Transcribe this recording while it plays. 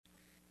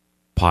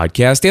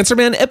Podcast Answer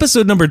Man,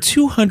 episode number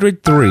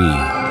 203.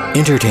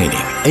 Entertaining,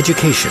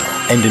 educational,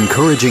 and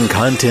encouraging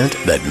content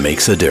that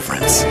makes a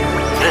difference.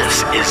 This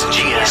is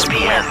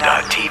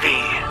GSPN.TV.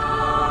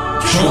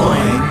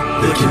 Join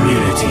the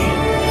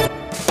community.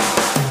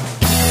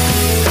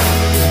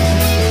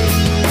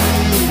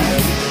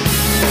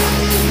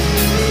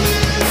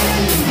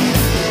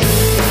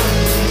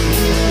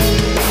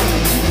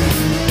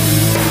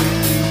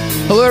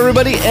 Hello,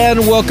 everybody, and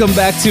welcome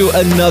back to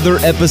another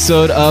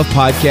episode of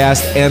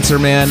Podcast Answer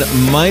Man.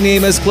 My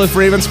name is Cliff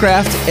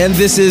Ravenscraft, and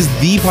this is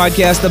the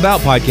podcast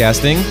about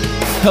podcasting,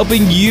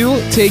 helping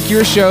you take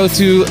your show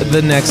to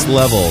the next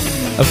level.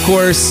 Of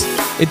course,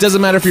 it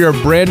doesn't matter if you're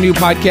a brand new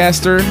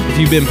podcaster, if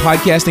you've been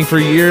podcasting for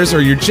years,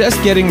 or you're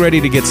just getting ready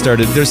to get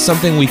started. There's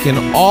something we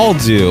can all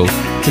do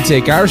to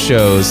take our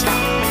shows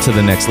to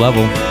the next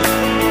level.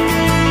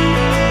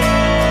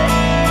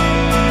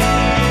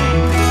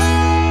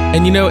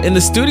 And you know, in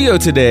the studio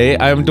today,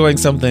 I'm doing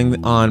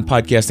something on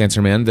Podcast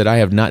Answer Man that I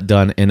have not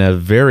done in a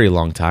very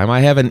long time. I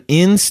have an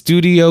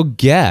in-studio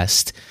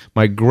guest,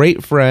 my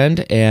great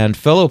friend and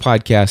fellow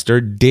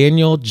podcaster,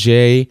 Daniel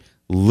J.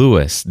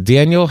 Lewis.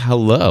 Daniel,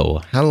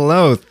 hello.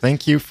 Hello.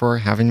 Thank you for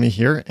having me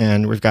here.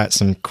 And we've got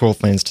some cool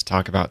things to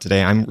talk about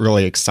today. I'm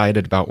really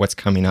excited about what's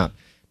coming up,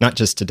 not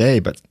just today,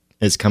 but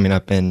is coming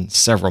up in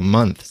several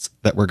months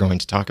that we're going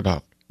to talk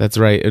about. That's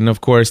right. And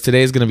of course,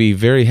 today is going to be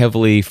very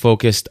heavily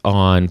focused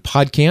on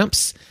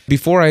podcamps.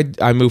 Before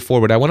I move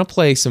forward, I want to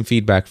play some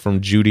feedback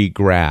from Judy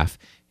Graff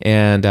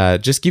and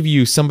just give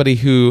you somebody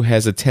who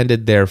has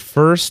attended their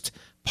first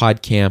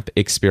Podcamp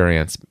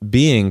experience,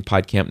 being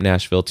Podcamp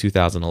Nashville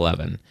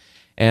 2011.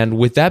 And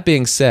with that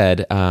being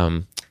said,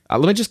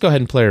 let me just go ahead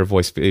and play her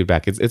voice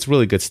feedback. It's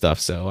really good stuff.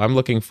 So I'm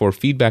looking for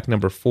feedback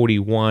number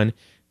 41.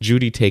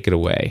 Judy, take it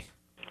away.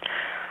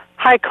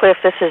 Hi, Cliff.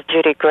 This is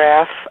Judy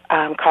Graff.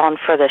 I'm calling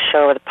for the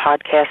show of the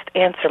Podcast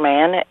Answer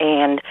Man,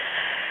 and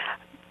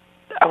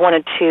I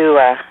wanted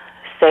to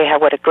say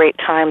what a great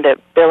time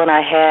that Bill and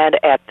I had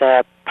at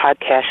the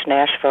Podcast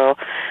Nashville,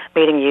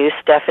 meeting you,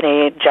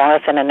 Stephanie,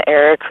 Jonathan, and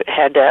Eric.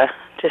 Had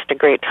just a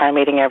great time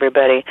meeting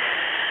everybody.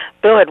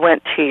 Bill had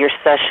went to your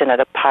session at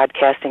a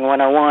Podcasting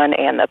 101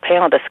 and the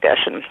panel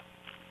discussion,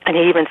 and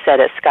he even said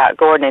that Scott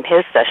Gordon in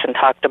his session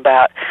talked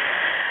about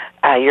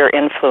your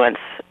influence.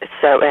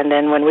 So, and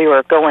then when we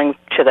were going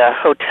to the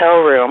hotel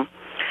room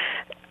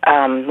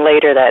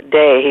later that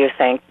day, he was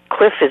saying,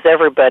 Cliff is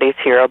everybody's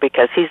hero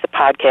because he's the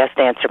Podcast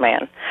Answer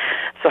Man.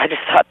 So I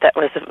just thought that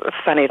was a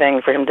funny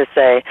thing for him to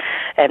say.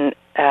 And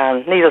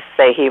needless to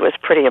say, he was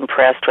pretty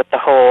impressed with the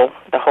whole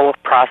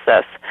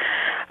process.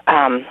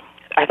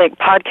 I think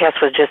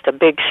podcast was just a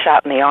big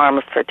shot in the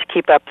arm to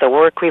keep up the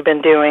work we've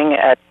been doing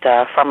at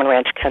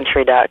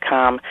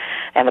farmandranchcountry.com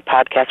and the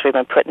podcast we've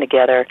been putting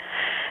together.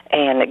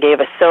 And it gave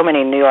us so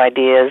many new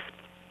ideas.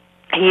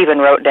 He even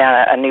wrote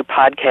down a new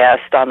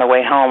podcast on the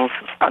way home,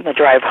 on the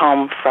drive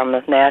home from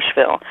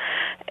Nashville.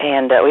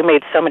 And we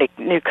made so many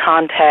new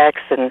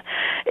contacts, and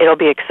it'll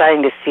be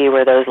exciting to see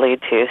where those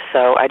lead to.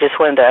 So I just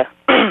wanted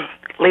to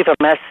leave a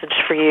message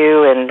for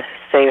you and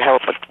say how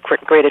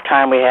great a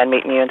time we had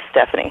meeting you and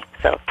Stephanie.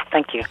 So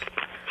thank you.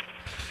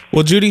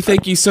 Well, Judy,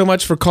 thank you so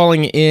much for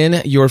calling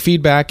in your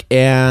feedback.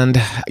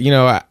 And, you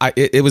know,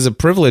 it was a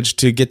privilege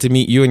to get to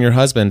meet you and your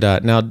husband.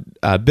 Now,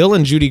 Bill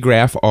and Judy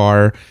Graff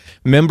are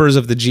members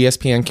of the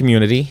GSPN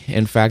community.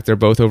 In fact, they're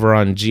both over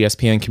on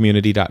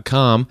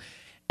gspncommunity.com.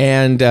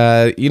 And,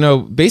 you know,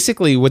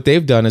 basically what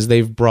they've done is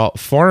they've brought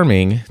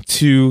farming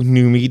to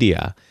new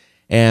media.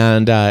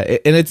 And I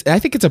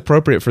think it's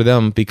appropriate for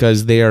them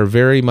because they are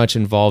very much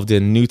involved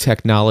in new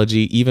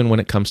technology, even when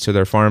it comes to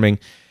their farming.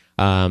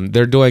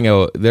 They're doing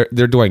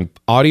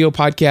audio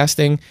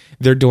podcasting.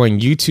 They're doing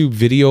YouTube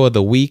video of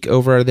the week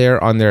over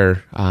there on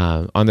their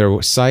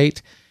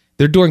site.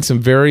 They're doing some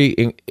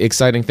very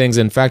exciting things.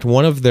 In fact,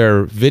 one of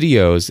their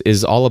videos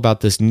is all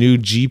about this new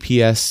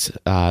GPS,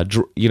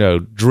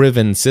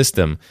 driven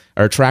system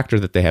or tractor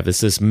that they have.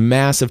 It's this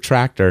massive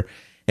tractor,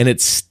 and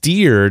it's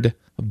steered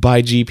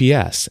by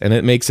GPS, and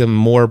it makes them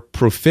more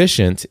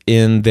proficient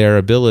in their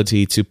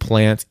ability to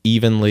plant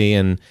evenly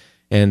and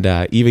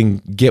even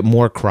get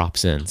more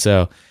crops in.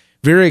 So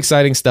very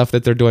exciting stuff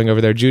that they're doing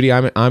over there. Judy,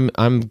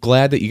 I'm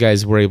glad that you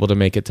guys were able to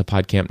make it to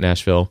Podcamp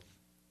Nashville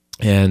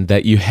and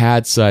that you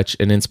had such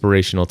an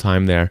inspirational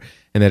time there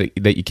and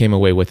that you came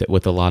away with it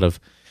with a lot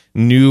of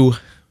new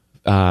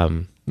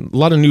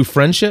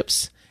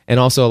friendships and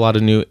also a lot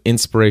of new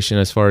inspiration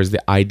as far as the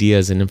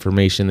ideas and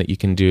information that you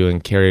can do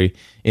and carry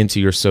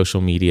into your social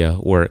media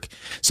work.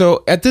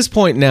 So at this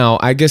point now,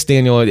 I guess,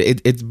 Daniel,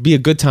 it'd be a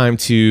good time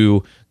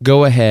to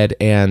go ahead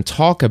and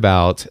talk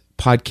about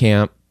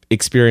Podcamp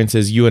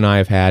experiences you and I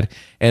have had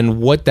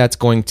and how that's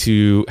going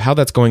to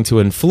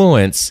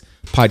influence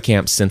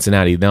Podcamp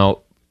Cincinnati.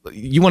 Now,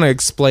 you want to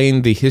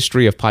explain the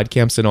history of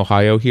Podcamps in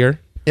Ohio here?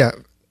 Yeah.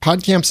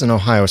 Podcamps in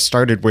Ohio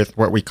started with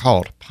what we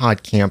called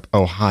Podcamp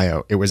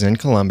Ohio. It was in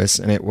Columbus,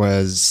 and it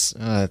was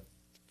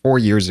 4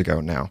 years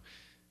ago now.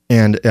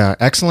 And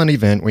excellent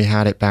event. We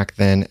had it back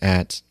then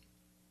at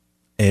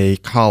a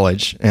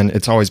college, and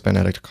it's always been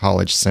at a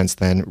college since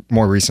then.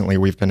 More recently,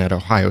 we've been at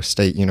Ohio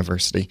State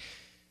University.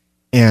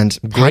 And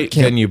Great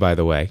venue, by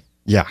the way.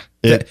 Yeah.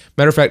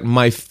 Matter of fact,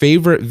 my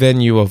favorite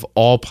venue of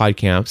all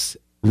PodCamps.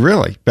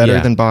 Really? Better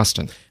than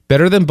Boston?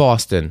 Better than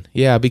Boston.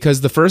 Yeah,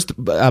 because the first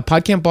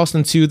PodCamp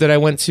Boston 2 that I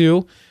went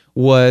to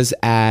was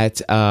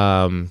at...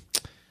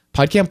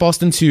 PodCamp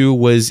Boston 2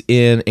 was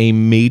in a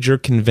major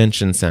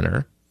convention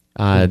center.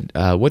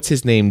 What's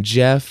his name?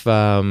 Jeff...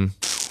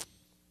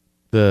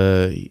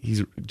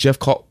 he's Jeff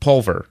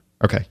Pulver.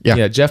 Okay, yeah.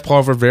 Yeah, Jeff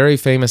Pulver, very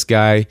famous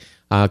guy.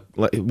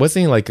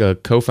 Wasn't he like a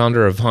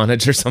co-founder of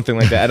Vonage or something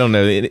like that? I don't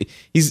know.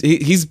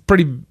 He's a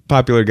pretty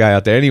popular guy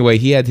out there. Anyway,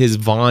 he had his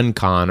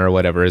VonCon or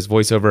whatever, his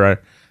voiceover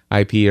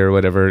IP or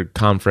whatever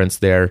conference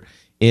there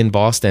in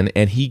Boston,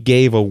 and he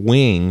gave a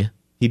wing.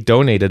 He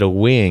donated a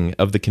wing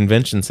of the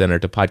convention center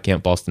to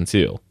PodCamp Boston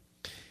 2.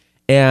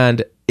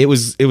 And it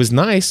was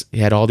nice. He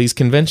had all these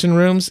convention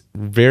rooms,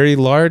 very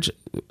large,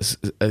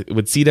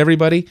 would seat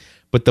everybody.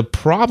 But the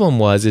problem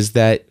is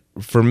that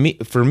for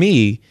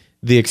me,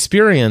 the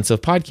experience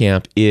of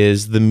PodCamp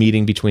is the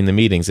meeting between the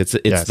meetings. It's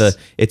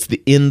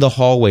the in the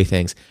hallway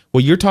things.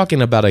 Well, you're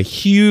talking about a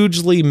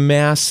hugely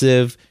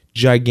massive,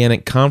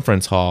 gigantic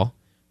conference hall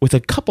with a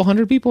couple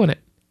hundred people in it,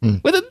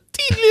 with a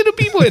teeny little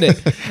people in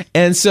it.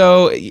 And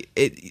so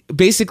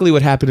basically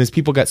what happened is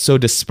people got so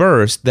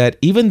dispersed that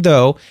even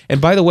though,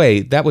 and by the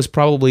way, that was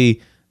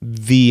probably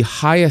the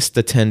highest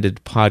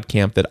attended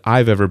PodCamp that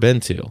I've ever been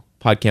to,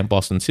 PodCamp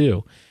Boston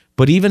 2.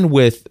 But even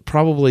with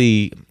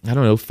probably, I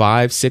don't know,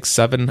 5, 6,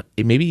 7,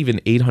 maybe even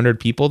 800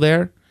 people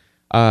there,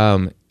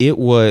 it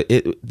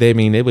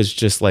was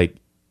just like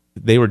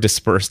they were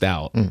dispersed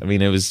out. I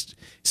mean, it was,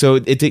 so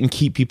it didn't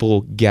keep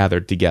people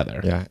gathered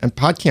together. Yeah, and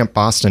PodCamp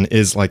Boston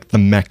is like the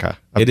mecca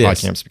of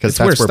PodCamps because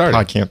that's where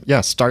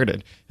PodCamp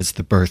started. It's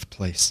the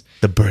birthplace.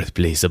 The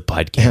birthplace of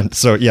PodCamp. And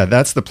so, yeah,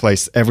 that's the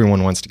place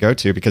everyone wants to go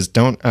to because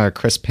don't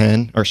Chris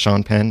Penn or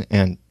Sean Penn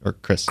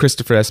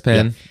Christopher S.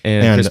 Penn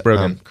and Chris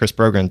Brogan. Chris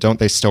Brogan, don't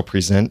they still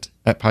present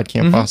at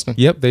PodCamp Boston?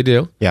 Yep, they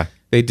do. Yeah.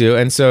 They do.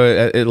 And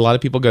so a lot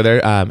of people go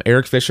there.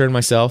 Eric Fisher and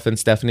myself and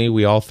Stephanie,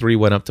 we all three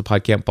went up to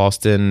PodCamp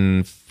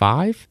Boston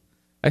 5,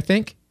 I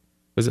think.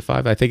 Was it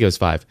 5? I think it was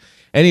 5.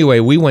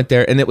 Anyway, we went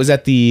there, and it was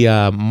at the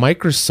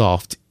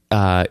Microsoft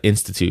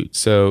Institute.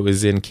 So it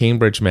was in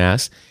Cambridge,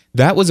 Mass.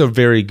 That was a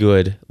very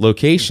good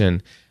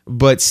location,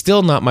 but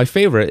still not my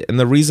favorite. And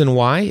the reason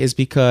why is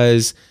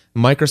because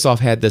Microsoft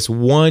had this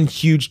one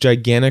huge,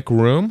 gigantic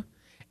room,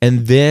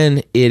 and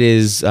then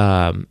it's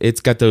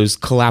got those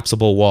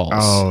collapsible walls.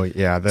 Oh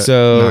yeah, that's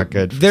so not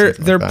good.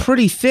 They're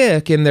pretty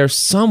thick and they're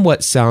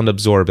somewhat sound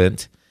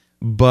absorbent.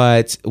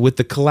 But with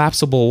the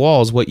collapsible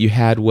walls, what you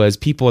had was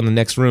people in the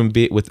next room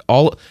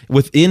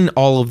within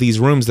all of these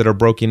rooms that are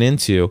broken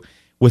into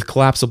with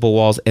collapsible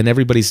walls, and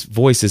everybody's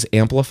voice is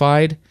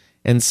amplified.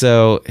 And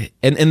so,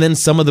 and then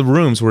some of the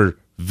rooms were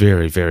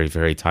very, very,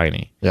 very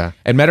tiny. Yeah.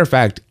 And matter of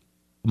fact,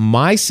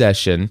 my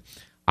session,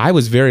 I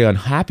was very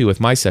unhappy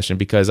with my session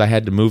because I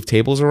had to move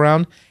tables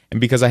around.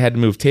 And because I had to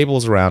move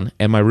tables around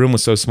and my room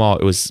was so small,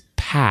 it was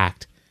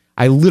packed.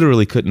 I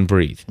literally couldn't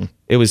breathe.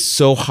 It was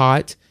so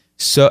hot.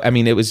 So, I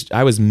mean,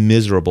 I was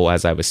miserable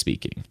as I was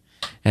speaking.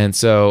 And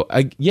so,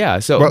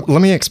 well,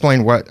 let me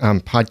explain what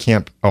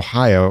PodCamp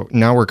Ohio,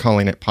 now we're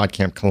calling it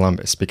PodCamp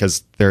Columbus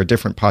because there are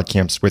different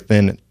PodCamps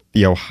within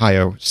the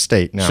Ohio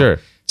state now. Sure.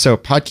 So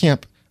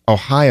PodCamp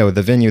Ohio,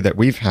 the venue that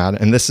we've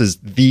had, and this is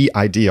the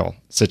ideal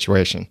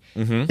situation,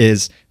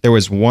 is there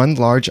was one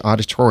large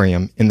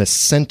auditorium in the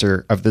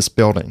center of this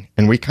building.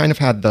 And we kind of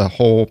had the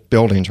whole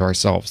building to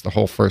ourselves, the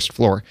whole first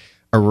floor.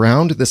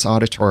 Around this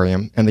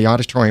auditorium, and the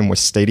auditorium was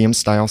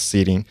stadium-style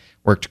seating,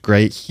 worked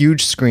great,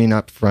 huge screen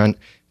up front.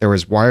 There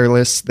was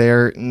wireless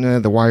there. No,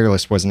 the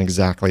wireless wasn't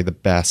exactly the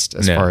best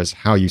as far as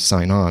how you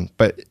sign on,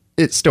 but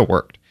it still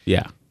worked.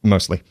 Yeah.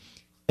 Mostly.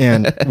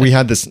 And we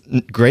had this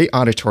great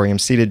auditorium,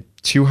 seated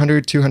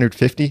 200,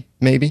 250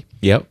 maybe.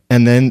 Yep.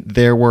 And then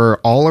there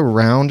were all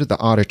around the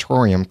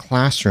auditorium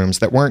classrooms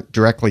that weren't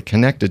directly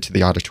connected to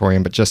the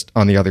auditorium, but just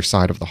on the other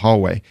side of the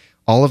hallway.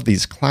 All of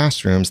these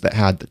classrooms that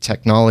had the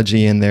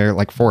technology in there,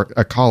 like for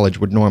a college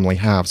would normally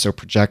have. So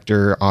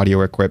projector,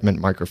 audio equipment,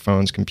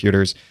 microphones,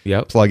 computers,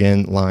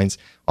 plug-in lines,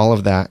 all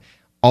of that,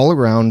 all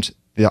around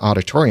the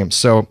auditorium.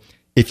 So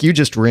if you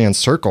just ran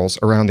circles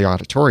around the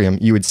auditorium,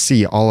 you would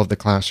see all of the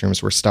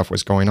classrooms where stuff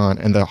was going on.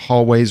 And the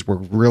hallways were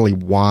really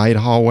wide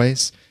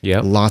hallways.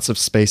 Lots of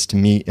space to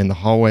meet in the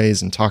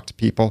hallways and talk to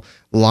people.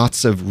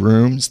 Lots of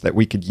rooms that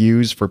we could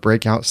use for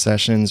breakout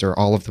sessions or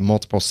all of the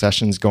multiple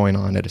sessions going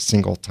on at a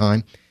single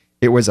time.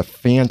 It was a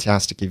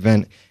fantastic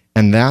event,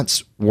 and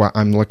that's what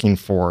I'm looking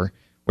for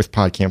with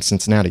PodCamp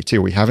Cincinnati,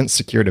 too. We haven't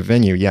secured a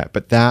venue yet,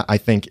 but that, I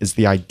think, is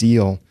the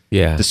ideal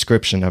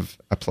description of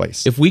a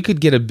place. If we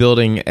could get a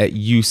building at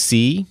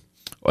UC,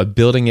 a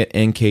building at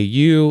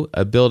NKU,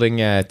 a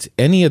building at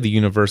any of the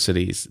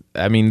universities,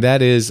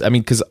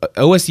 because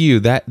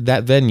OSU,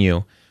 that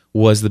venue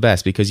was the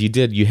best because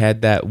you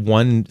had that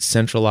one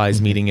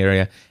centralized meeting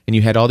area and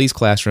you had all these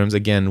classrooms,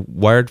 again,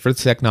 wired for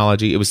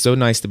technology. It was so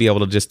nice to be able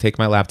to just take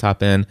my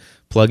laptop in,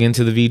 plug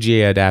into the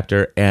VGA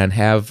adapter and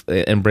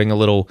bring a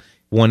little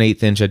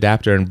 1/8 inch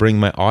adapter and bring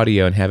my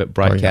audio and have it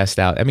broadcast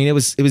out. I mean, it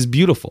was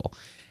beautiful.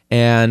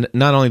 And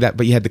not only that,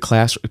 but you had the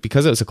class,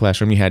 because it was a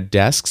classroom, you had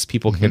desks,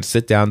 people could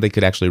sit down, they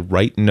could actually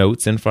write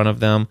notes in front of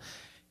them.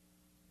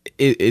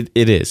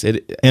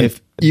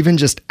 Even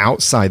just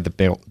outside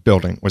the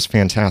building was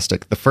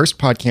fantastic. The first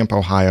Podcamp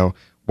Ohio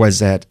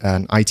was at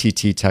an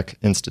ITT Tech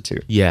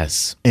Institute.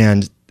 Yes.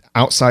 And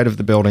outside of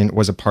the building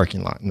was a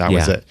parking lot, and that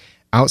was it.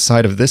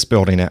 Outside of this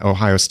building at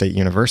Ohio State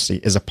University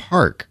is a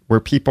park where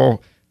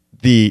people,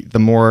 the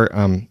more...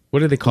 what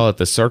do they call it?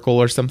 The circle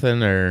or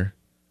something? Or...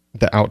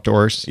 The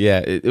outdoors. Yeah,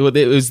 it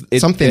was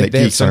something that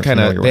geeks aren't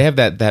familiar with. They have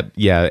that.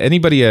 Yeah,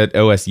 anybody at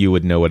OSU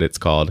would know what it's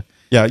called.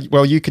 Yeah,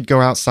 well, you could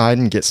go outside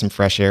and get some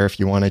fresh air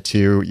if you wanted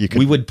to.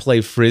 We would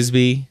play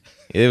Frisbee.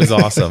 It was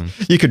awesome.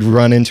 You could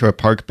run into a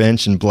park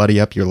bench and bloody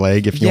up your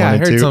leg if you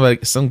wanted to. Yeah, I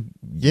heard some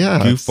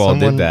goofball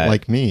did that.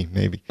 Like me,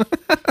 maybe.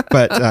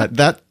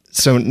 But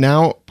so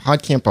now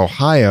Podcamp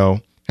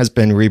Ohio has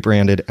been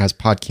rebranded as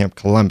Podcamp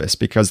Columbus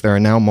because there are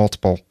now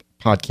multiple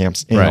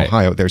Podcamps in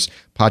Ohio. There's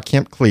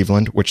Podcamp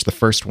Cleveland, which the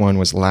first one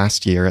was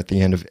last year at the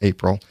end of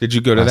April. Did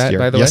you go to that,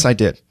 by the way? Yes, I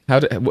did.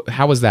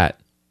 How was that?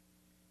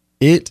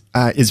 It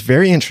is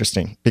very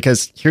interesting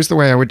because here's the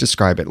way I would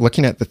describe it.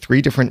 Looking at the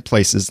 3 different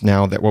places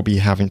now that will be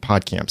having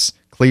Podcamps,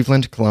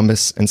 Cleveland,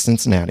 Columbus, and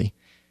Cincinnati.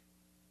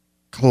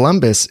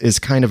 Columbus is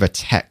kind of a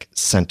tech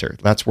center.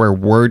 That's where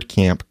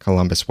WordCamp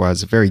Columbus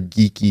was, a very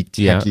geeky,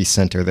 techy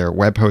center. There are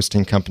web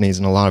hosting companies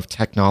and a lot of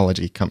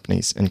technology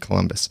companies in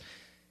Columbus.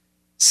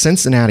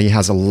 Cincinnati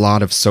has a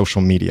lot of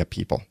social media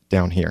people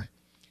down here.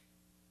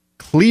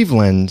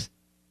 Cleveland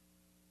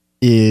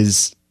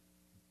is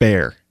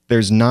bare.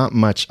 There's not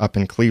much up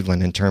in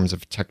Cleveland in terms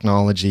of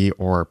technology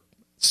or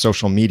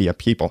social media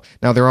people.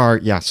 Now there are,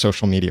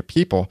 social media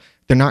people.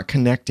 They're not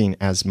connecting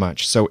as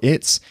much. So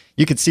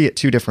you could see it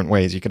 2 different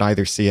ways. You could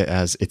either see it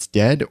as it's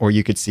dead, or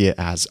you could see it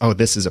as,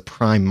 this is a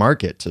prime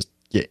market to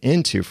get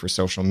into for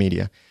social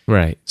media.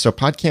 Right. So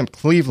Podcamp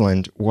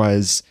Cleveland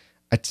was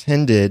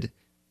attended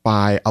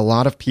by a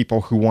lot of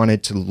people who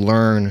wanted to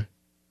learn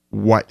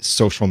what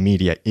social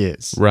media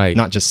is. Right.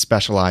 Not just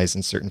specialize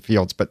in certain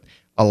fields, but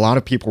a lot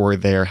of people were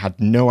there, had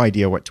no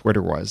idea what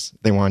Twitter was.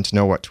 They wanted to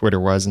know what Twitter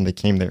was, and they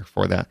came there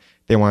for that.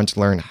 They wanted to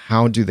learn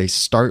how do they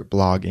start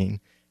blogging,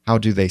 how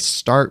do they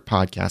start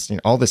podcasting,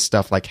 all this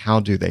stuff like how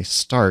do they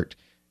start,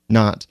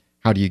 not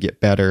how do you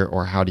get better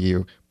or how do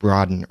you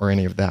broaden or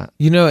any of that.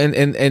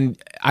 And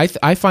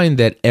I find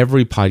that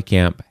every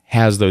Podcamp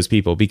has those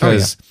people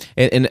because,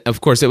 and of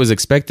course it was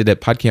expected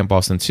at Podcamp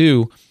Boston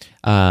too.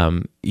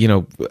 I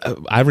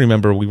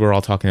remember we were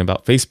all talking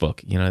about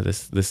Facebook,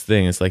 this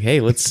thing. It's like, hey,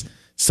 let's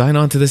sign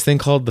on to this thing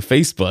called the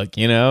Facebook,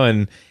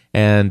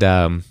 and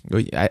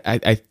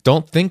I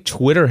don't think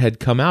Twitter had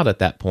come out at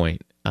that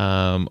point,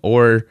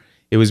 or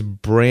it was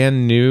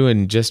brand new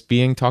and just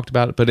being talked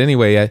about. But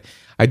anyway,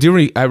 I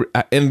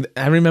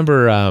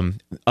remember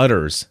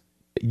Utters.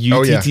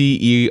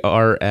 UTTERS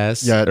or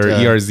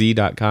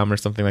ERZ.com or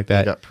something like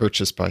that. It got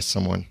purchased by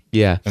someone.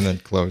 Yeah. And then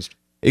closed.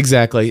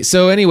 Exactly.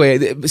 So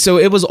anyway, so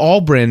it was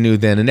all brand new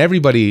then, and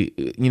everybody,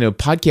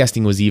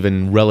 podcasting was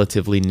even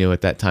relatively new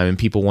at that time, and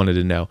people wanted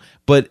to know.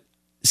 But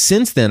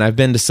since then, I've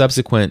been to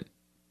subsequent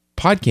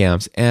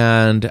Podcamps,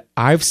 and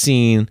I've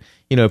seen,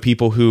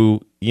 people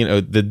who,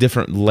 the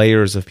different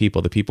layers of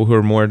people, the people who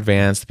are more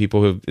advanced, the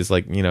people who it's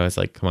like,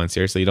 come on,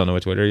 seriously, you don't know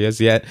what Twitter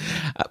is yet.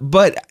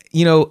 But,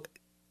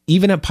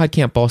 even at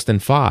Podcamp Boston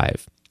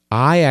 5,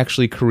 I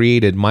actually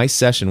created, my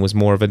session was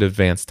more of an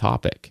advanced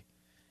topic.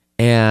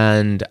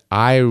 And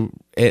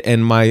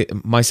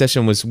my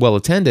session was well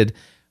attended,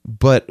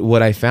 but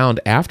what I found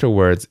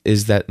afterwards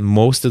is that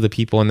most of the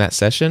people in that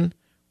session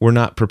were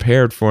not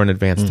prepared for an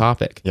advanced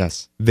topic.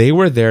 Yes. They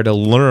were there to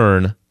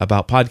learn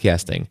about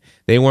podcasting.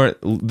 They weren't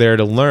there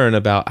to learn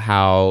about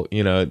how,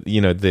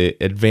 the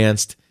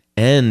advanced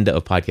end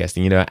of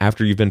podcasting.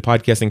 After you've been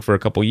podcasting for a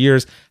couple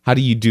years, how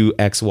do you do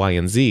X, Y,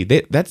 and Z?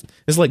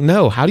 It's like,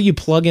 no, how do you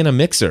plug in a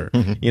mixer?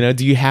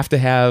 Do you have to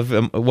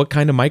have what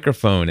kind of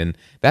microphone? And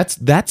that's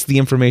the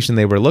information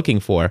they were looking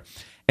for.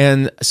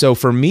 And so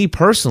for me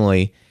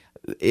personally,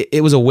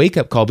 it was a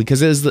wake-up call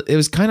because it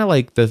was kind of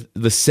like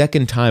the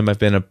second time I've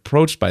been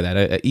approached by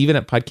that. Even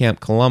at Podcamp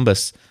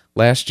Columbus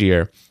last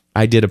year,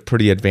 I did a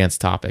pretty advanced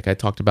topic. I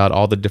talked about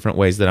all the different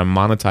ways that I'm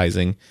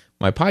monetizing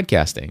my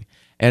podcasting.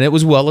 And it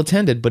was well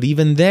attended, but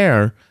even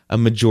there, a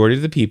majority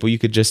of the people you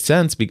could just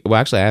sense.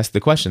 Actually, I asked the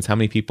questions: how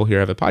many people here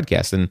have a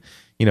podcast? And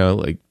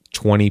like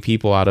 20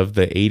 people out of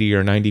the 80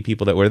 or 90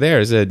 people that were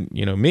there said,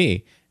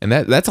 me. And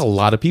that's a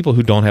lot of people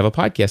who don't have a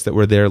podcast that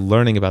were there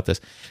learning about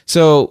this.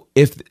 So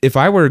if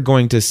I were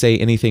going to say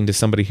anything to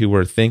somebody who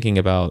were thinking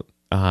about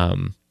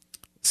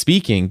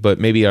speaking, but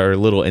maybe are a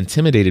little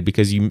intimidated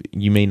because you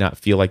may not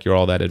feel like you're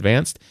all that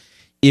advanced,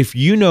 if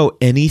you know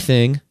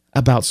anything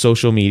about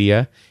social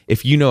media,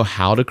 if you know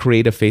how to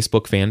create a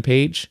Facebook fan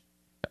page,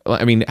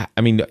 I mean,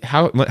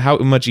 how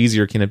much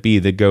easier can it be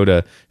to go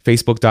to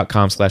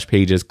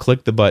facebook.com/pages,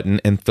 click the button,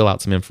 and fill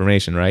out some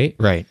information, right?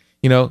 Right.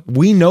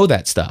 We know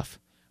that stuff.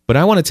 But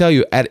I want to tell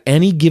you, at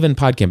any given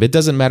Podcamp, it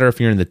doesn't matter if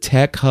you're in the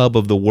tech hub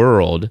of the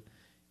world,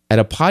 at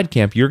a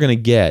Podcamp, you're going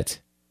to get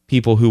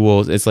people who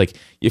will, it's like,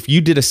 if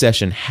you did a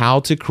session, how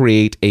to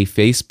create a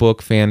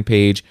Facebook fan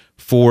page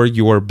for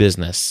your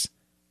business,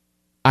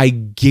 I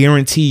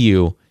guarantee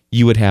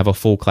you would have a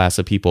full class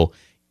of people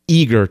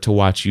eager to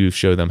watch you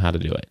show them how to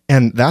do it.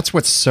 And that's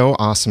what's so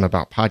awesome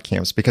about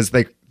Podcamps, because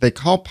they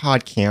call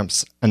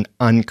Podcamps an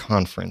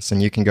unconference,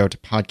 and you can go to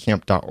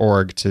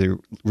podcamp.org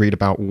to read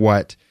about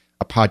what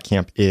a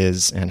Podcamp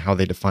is and how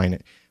they define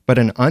it. But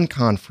an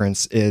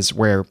unconference is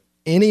where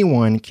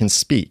anyone can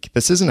speak.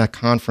 This isn't a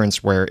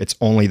conference where it's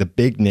only the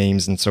big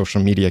names in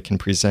social media can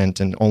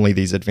present and only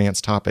these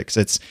advanced topics.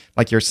 It's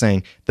like you're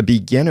saying, the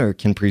beginner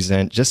can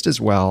present just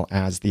as well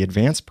as the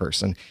advanced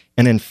person.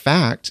 And in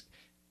fact,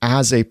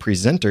 as a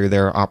presenter,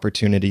 there are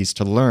opportunities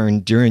to learn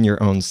during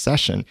your own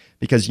session,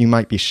 because you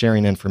might be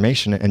sharing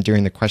information, and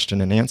during the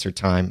question and answer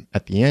time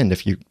at the end,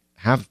 if you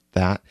have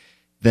that,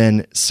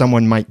 then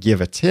someone might give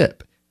a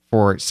tip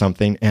for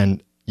something,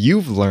 and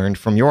you've learned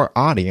from your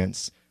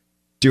audience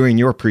during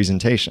your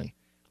presentation.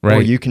 Right.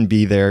 Or you can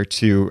be there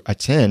to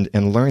attend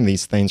and learn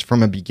these things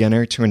from a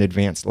beginner to an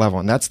advanced level.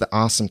 And that's the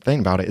awesome thing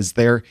about it, is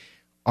there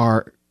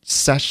are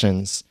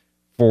sessions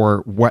for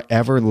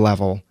whatever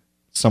level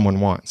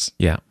someone wants.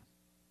 Yeah.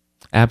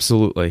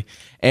 Absolutely.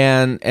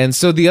 And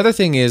so the other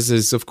thing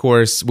is of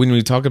course, when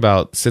we talk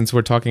about, since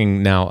we're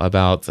talking now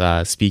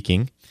about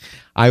speaking,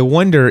 I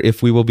wonder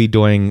if we will be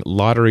doing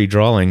lottery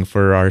drawing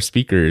for our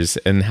speakers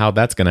and how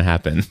that's going to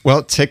happen.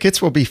 Well,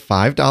 tickets will be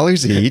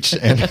 $5 each,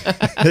 and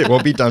it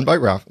will be done by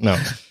Ralph.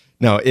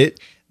 No,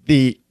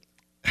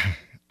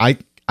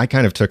 I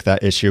kind of took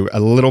that issue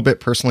a little bit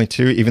personally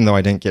too, even though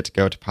I didn't get to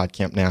go to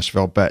Podcamp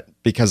Nashville, but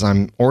because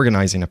I'm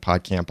organizing a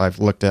Podcamp, I've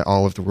looked at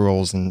all of the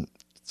rules and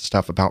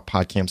stuff about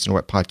Podcamps and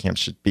what Podcamps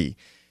should be.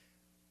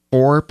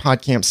 For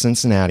Podcamp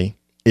Cincinnati,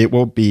 it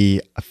will be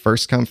a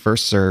first come,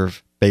 first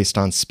serve based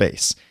on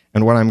space.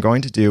 And what I'm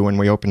going to do when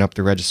we open up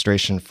the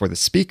registration for the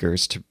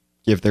speakers to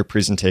give their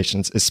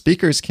presentations is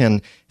speakers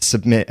can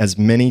submit as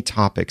many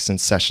topics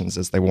and sessions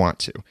as they want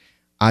to.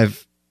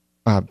 I've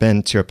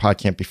been to a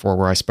Podcamp before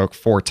where I spoke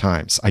 4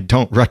 times. I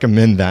don't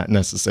recommend that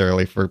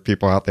necessarily for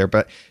people out there,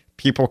 but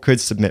people could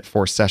submit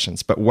 4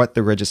 sessions. But what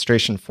the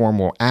registration form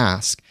will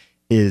ask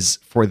is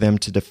for them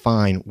to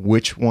define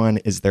which one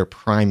is their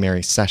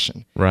primary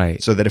session.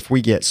 Right. So that if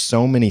we get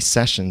so many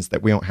sessions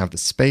that we don't have the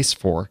space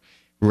for,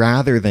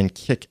 rather than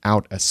kick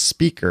out a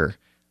speaker,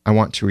 I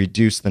want to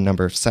reduce the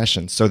number of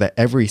sessions so that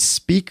every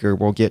speaker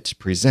will get to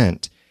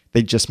present.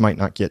 They just might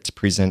not get to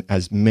present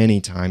as many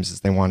times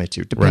as they wanted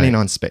to, depending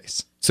on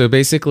space. So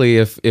basically,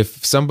 if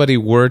somebody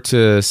were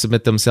to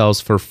submit themselves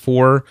for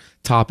 4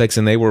 topics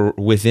and they were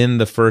within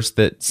the first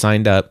that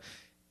signed up,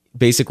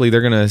 basically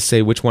they're going to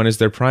say which one is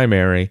their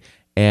primary.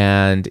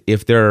 And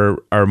if there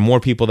are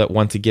more people that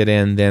want to get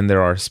in than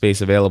there are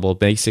space available,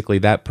 basically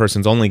that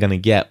person's only going to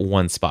get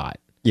 1 spot.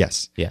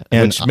 Yes. Yeah,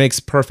 and, which makes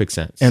perfect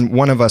sense. And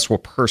one of us will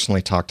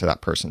personally talk to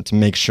that person to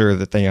make sure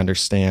that they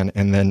understand.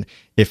 And then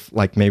if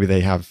like maybe they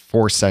have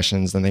 4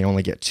 sessions, then they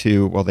only get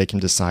 2, well, they can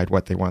decide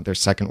what they want their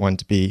second one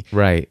to be.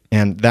 Right.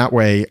 And that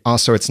way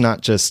also it's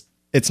not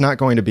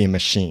going to be a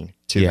machine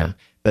to them,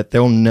 that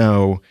they'll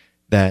know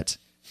that,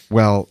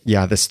 well,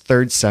 yeah, this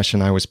 3rd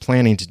session I was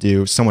planning to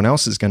do, someone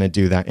else is going to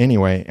do that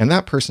anyway. And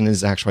that person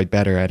is actually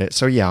better at it.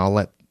 So yeah, I'll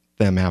let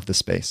them have the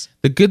space.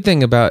 The good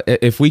thing about,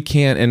 if we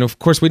can, and of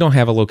course we don't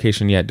have a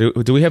location yet. Do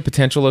we have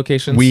potential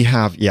locations? We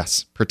have,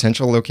 yes,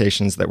 potential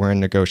locations that we're in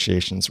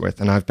negotiations with,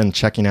 and I've been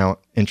checking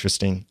out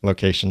interesting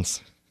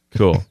locations.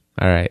 Cool.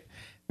 All right.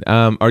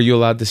 Are you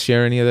allowed to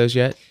share any of those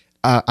yet?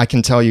 I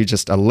can tell you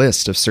just a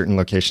list of certain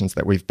locations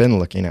that we've been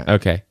looking at.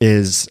 Okay.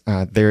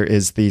 There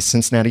is the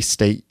Cincinnati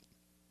State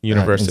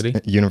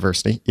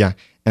University. Yeah,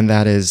 and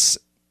that is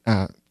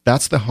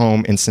that's the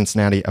home in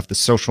Cincinnati of the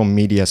social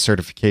media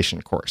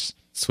certification course.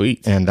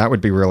 Sweet. And that would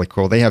be really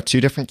cool. They have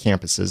 2 different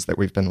campuses that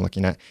we've been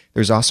looking at.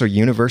 There's also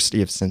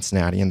University of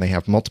Cincinnati, and they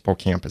have multiple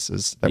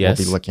campuses that we'll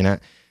be looking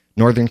at.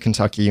 Northern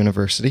Kentucky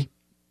University,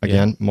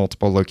 again,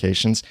 multiple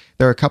locations.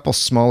 There are a couple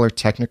smaller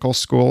technical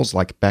schools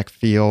like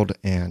Beckfield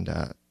and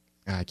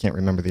I can't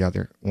remember the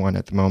other one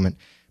at the moment,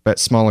 but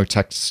smaller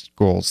tech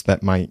schools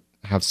that might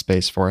have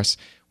space for us.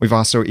 We've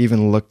also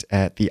even looked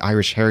at the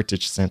Irish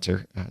Heritage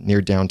Center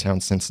near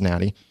downtown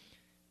Cincinnati.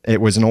 It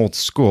was an old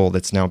school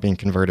that's now being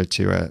converted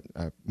to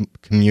a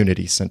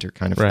community center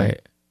kind of thing.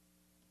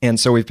 And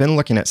so we've been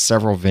looking at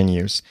several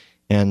venues,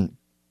 and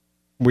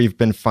we've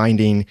been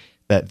finding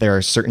that there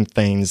are certain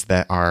things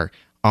that are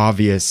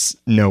obvious,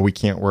 no, we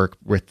can't work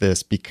with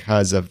this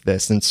because of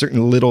this. And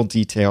certain little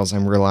details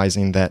I'm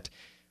realizing that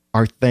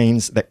are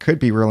things that could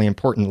be really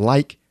important,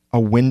 like a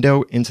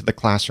window into the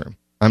classroom.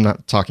 I'm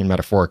not talking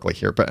metaphorically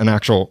here, but an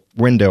actual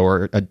window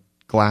or a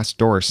glass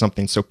door or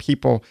something so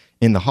people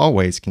in the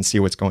hallways can see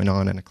what's going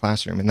on in a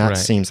classroom. And that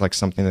seems like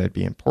something that would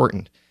be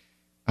important.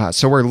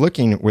 So we're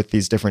looking with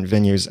these different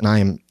venues, and I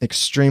am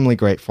extremely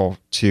grateful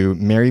to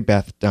Mary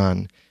Beth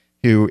Dunn,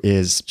 who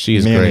is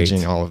managing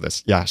great. all of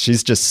this. Yeah,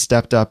 she's just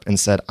stepped up and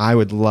said, I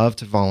would love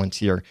to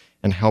volunteer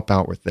and help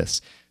out with this.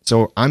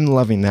 So I'm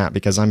loving that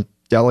because I'm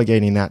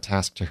delegating that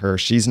task to her.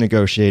 She's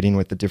negotiating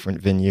with the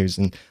different venues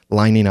and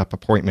lining up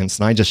appointments,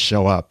 and I just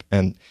show up,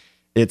 and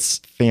it's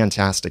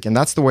fantastic. And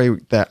that's the way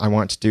that I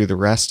want to do the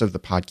rest of the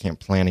Podcamp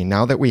planning.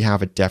 Now that we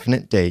have a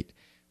definite date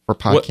for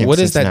Podcamp What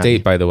is Cincinnati, that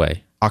date, by the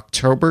way?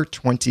 October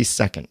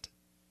 22nd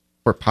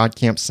for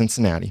Podcamp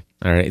Cincinnati.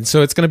 All right.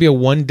 So it's going to be a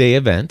one-day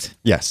event.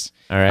 Yes.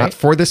 All right.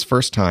 For this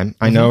first time,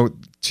 I know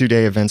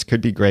 2-day events could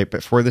be great,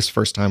 but for this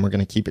first time, we're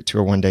going to keep it to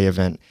a one-day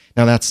event.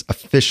 Now, that's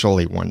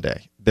officially one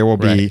day. There will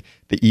be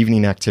the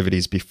evening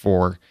activities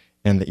before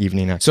and the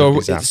evening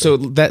activities after. So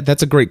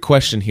that's a great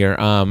question here.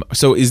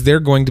 So is there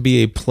going to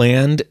be a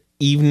planned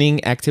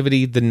evening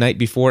activity the night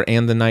before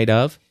and the night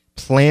of?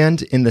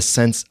 Planned in the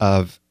sense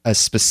of a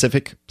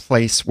specific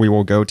place we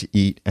will go to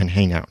eat and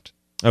hang out.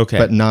 Okay.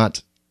 But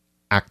not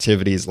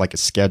activities like a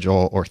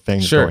schedule or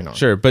things going on.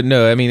 Sure. But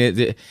no, I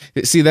mean,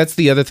 see, that's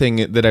the other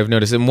thing that I've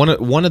noticed. And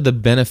one of the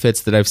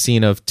benefits that I've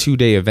seen of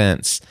 2-day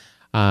events,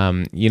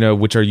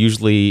 which are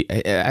usually,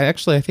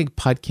 actually, I think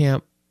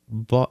Podcamp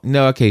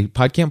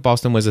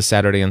Boston was a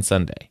Saturday and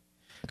Sunday.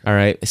 All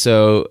right.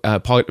 So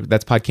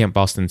that's Podcamp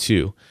Boston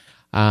too.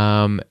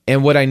 And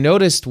what I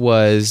noticed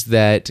was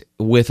that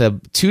with a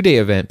 2-day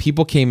event,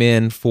 people came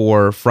in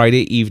for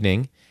Friday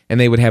evening, and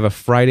they would have a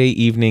Friday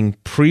evening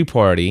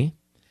pre-party,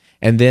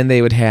 and then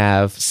they would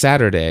have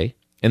Saturday,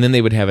 and then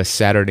they would have a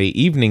Saturday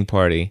evening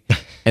party,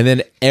 and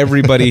then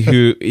everybody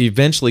who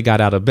eventually got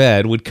out of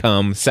bed would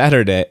come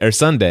Saturday or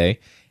Sunday,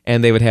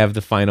 and they would have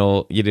the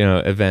final,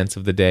 events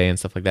of the day and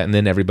stuff like that, and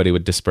then everybody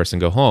would disperse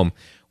and go home.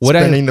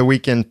 Spending the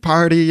weekend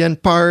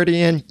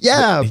partying,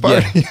 yeah,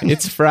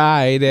 it's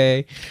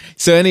Friday.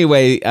 So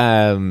anyway,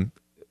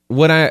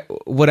 what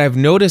I've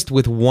noticed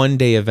with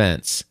 1-day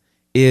events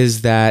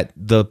is that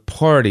the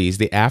parties,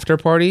 the after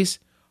parties,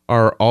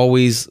 are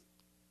always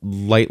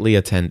lightly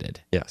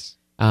attended. Yes.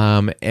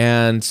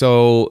 And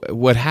so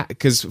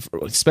because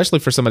especially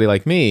for somebody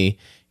like me,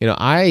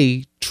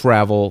 I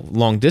travel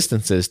long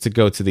distances to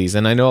go to these,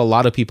 and I know a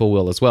lot of people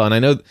will as well. And I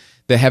know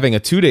that having a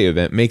 2-day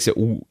event makes it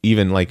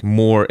even like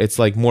more, it's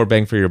like more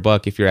bang for your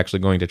buck if you're actually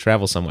going to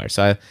travel somewhere.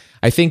 So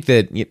I think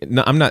that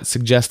I'm not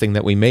suggesting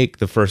that we make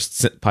the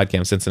first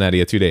Podcamp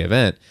Cincinnati a 2-day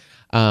event.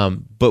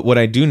 But what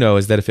I do know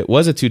is that if it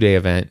was a 2-day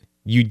event,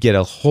 you'd get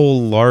a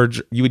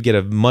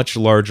much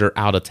larger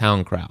out of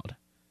town crowd.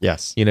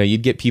 Yes.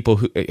 You'd get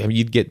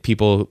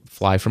people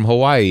fly from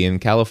Hawaii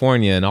and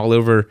California and all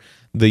over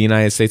the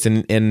United States,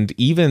 and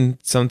even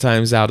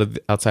sometimes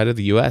outside of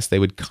the US, they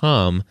would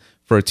come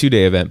for a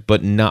 2-day event,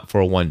 but not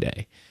for a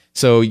 1-day.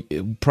 So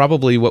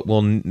probably what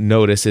we'll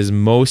notice is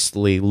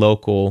mostly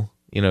local,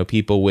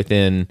 people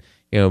within,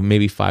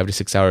 maybe 5 to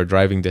 6 hour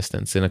driving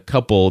distance, and a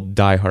couple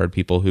diehard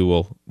people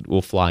who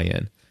will fly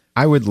in.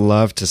 I would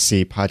love to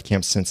see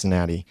Podcamp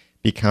Cincinnati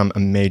become a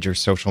major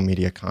social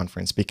media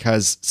conference,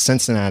 because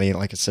Cincinnati,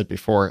 like I said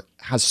before,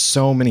 has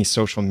so many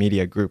social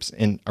media groups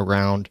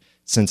around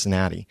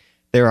Cincinnati.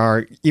 There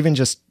are even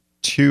just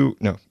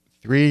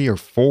 3 or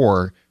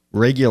 4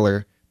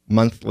 regular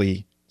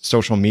monthly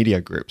social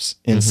media groups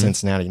in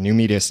Cincinnati. New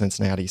Media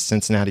Cincinnati,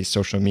 Cincinnati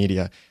Social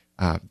Media.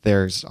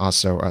 There's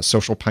also a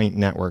Social Pint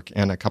Network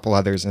and a couple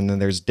others. And then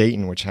there's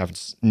Dayton, which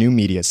has New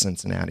Media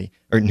Cincinnati,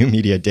 or New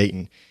Media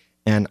Dayton.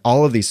 And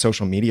all of these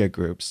social media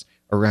groups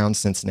around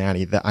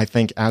Cincinnati that I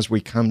think as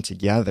we come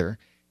together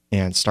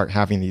and start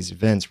having these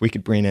events, we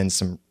could bring in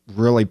some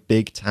really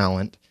big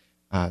talent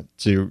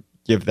to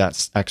give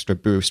that extra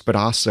boost, but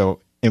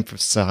also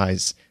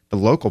emphasize the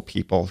local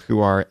people who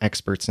are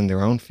experts in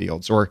their own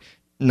fields, or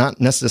not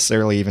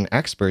necessarily even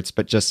experts,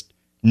 but just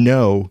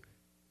know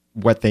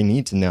what they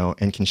need to know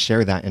and can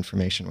share that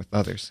information with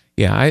others.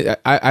 Yeah,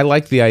 I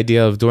like the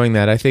idea of doing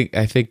that. I think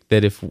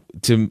that if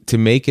to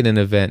make it an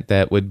event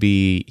that would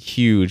be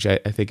huge, I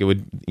think it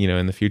would,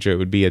 in the future it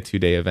would be a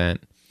 2-day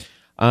event.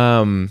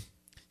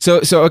 So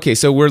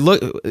we're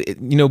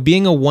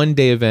being a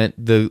 1-day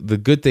event, the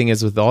good thing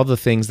is with all the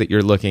things that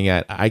you're looking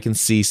at, I can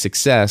see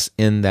success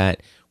in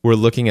that we're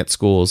looking at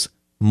schools,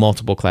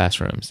 multiple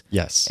classrooms.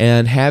 Yes.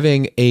 And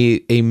having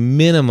a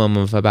minimum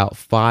of about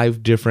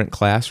 5 different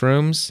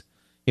classrooms,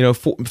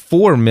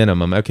 4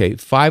 minimum. Okay,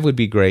 5 would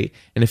be great.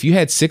 And if you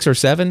had 6 or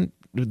 7,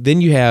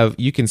 then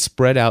you can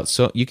spread out,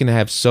 so you can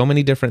have so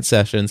many different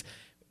sessions.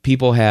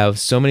 People have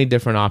so many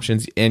different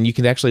options, and you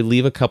can actually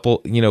leave a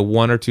couple,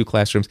 1 or 2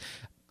 classrooms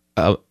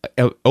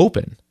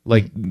open.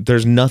 Like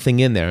there's nothing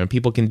in there, and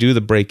people can do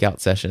the breakout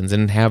sessions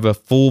and have a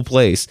full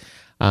place,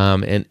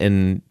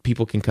 and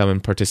people can come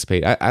and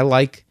participate. I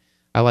like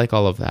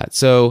all of that.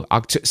 So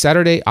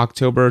Saturday,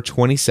 October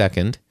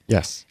 22nd.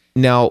 Yes.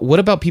 Now, what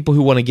about people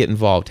who want to get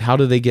involved? How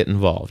do they get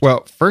involved?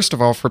 Well, first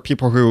of all, for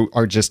people who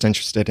are just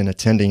interested in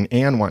attending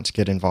and want to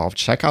get involved,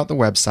 check out the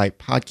website,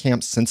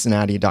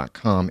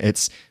 podcampcincinnati.com.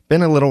 It's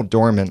been a little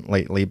dormant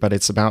lately, but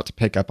it's about to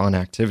pick up on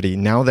activity.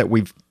 Now that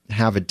we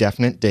have a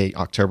definite date,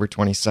 October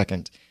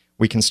 22nd,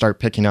 we can start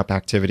picking up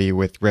activity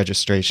with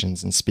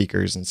registrations and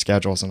speakers and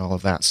schedules and all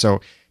of that.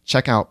 So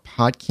check out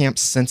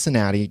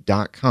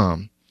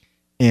podcampcincinnati.com,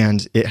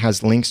 and it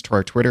has links to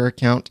our Twitter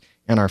account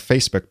and our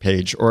Facebook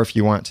page. Or if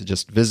you want to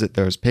just visit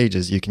those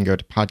pages, you can go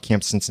to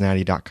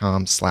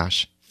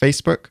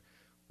podcampcincinnati.com/Facebook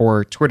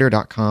or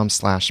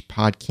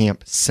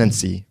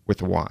twitter.com/podcampcincy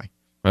with a Y.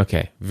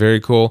 Okay,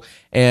 very cool.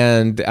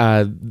 And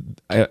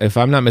if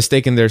I'm not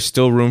mistaken, there's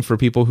still room for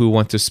people who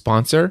want to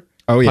sponsor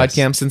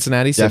Podcamp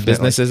Cincinnati, so definitely.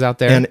 Businesses out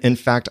there. And in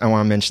fact, I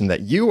want to mention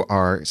that you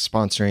are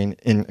sponsoring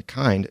in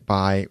kind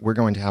by, we're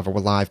going to have a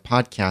live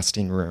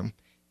podcasting room.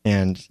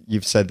 And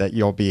you've said that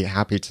you'll be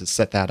happy to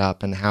set that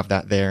up and have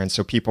that there. And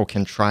so people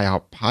can try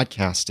out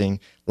podcasting,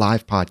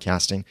 live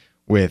podcasting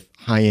with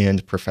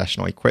high-end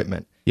professional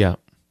equipment. Yeah.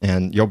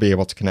 And you'll be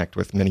able to connect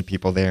with many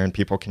people there, and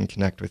people can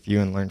connect with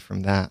you and learn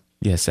from that.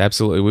 Yes,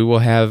 absolutely. We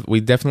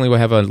definitely will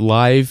have a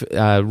live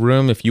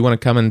room. If you want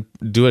to come and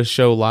do a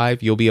show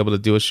live, you'll be able to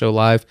do a show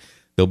live.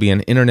 There'll be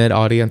an internet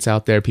audience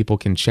out there. People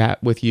can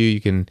chat with you. You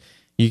can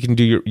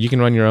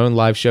run your own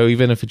live show,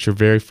 even if it's your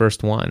very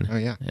first one. Oh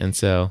yeah.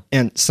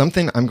 And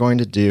something I'm going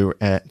to do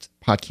at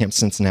Podcamp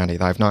Cincinnati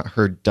that I've not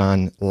heard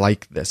done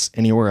like this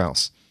anywhere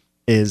else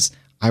is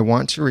I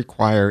want to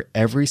require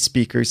every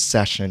speaker's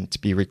session to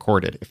be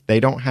recorded. If they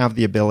don't have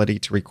the ability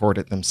to record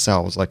it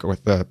themselves, like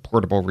with a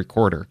portable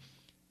recorder,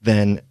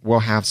 then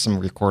we'll have some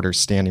recorders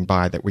standing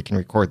by that we can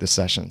record the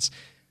sessions.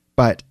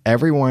 But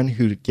everyone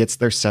who gets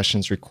their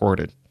sessions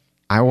recorded,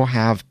 I will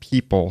have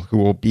people who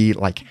will be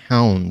like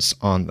hounds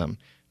on them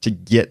to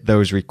get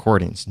those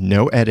recordings.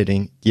 No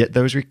editing, get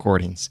those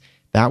recordings.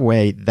 That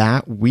way,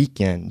 that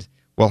weekend,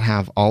 we'll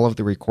have all of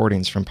the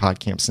recordings from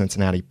Podcamp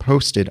Cincinnati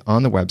posted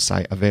on the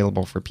website,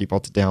 available for people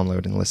to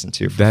download and listen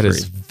to for free. That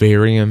is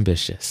very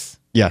ambitious.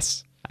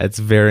 Yes. It's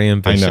very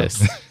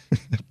ambitious. I know.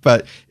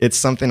 But it's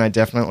something I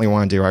definitely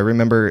want to do. I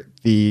remember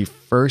the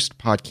first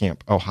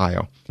Podcamp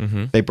Ohio,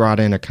 they brought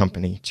in a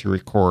company to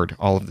record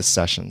all of the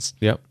sessions.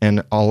 Yep.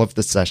 And all of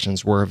the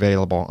sessions were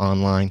available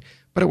online,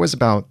 but it was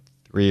about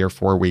 3 or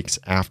 4 weeks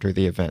after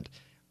the event.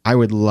 I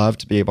would love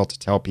to be able to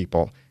tell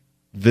people,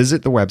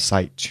 visit the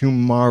website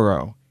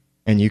tomorrow,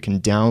 and you can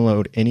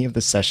download any of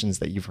the sessions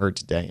that you've heard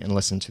today and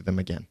listen to them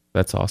again.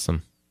 That's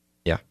awesome.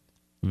 Yeah.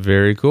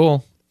 Very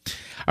cool.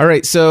 All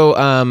right, so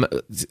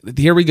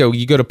here we go.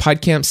 You go to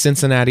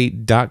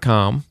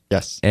podcampcincinnati.com.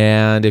 Yes.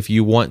 And if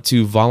you want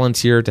to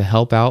volunteer to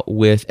help out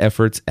with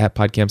efforts at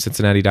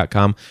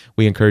podcampcincinnati.com,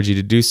 we encourage you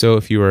to do so.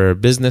 If you are a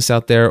business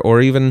out there,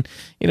 or even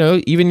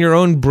your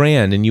own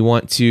brand, and you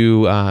want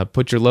to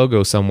put your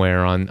logo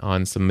somewhere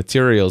on some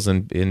materials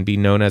and be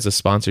known as a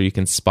sponsor, you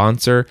can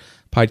sponsor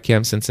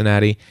Podcamp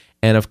Cincinnati.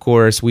 And of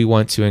course, we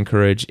want to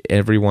encourage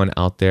everyone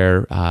out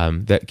there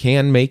that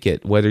can make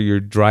it, whether you're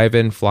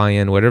drive-in,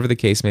 fly-in, whatever the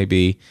case may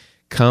be,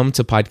 come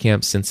to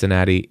Podcamp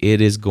Cincinnati.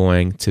 It is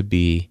going to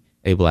be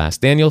a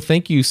blast. Daniel,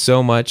 thank you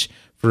so much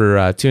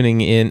for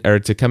tuning in, or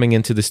to coming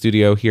into the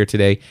studio here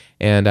today.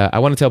 And I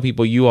want to tell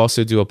people you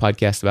also do a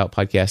podcast about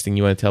podcasting.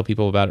 You want to tell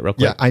people about it real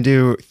quick? Yeah, I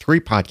do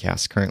 3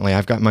 podcasts currently.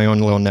 I've got my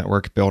own little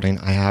network building.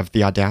 I have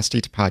the Audacity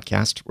to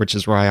Podcast, which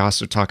is where I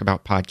also talk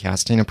about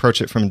podcasting,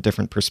 approach it from a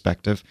different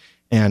perspective.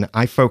 And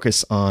I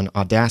focus on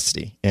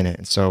Audacity in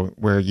it. So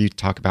where you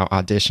talk about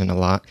Audition a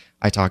lot,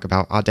 I talk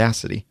about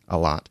Audacity a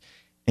lot.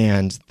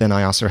 And then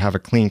I also have a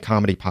clean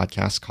comedy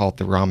podcast called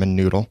The Ramen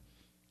Noodle.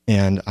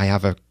 And I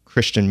have a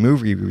Christian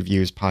movie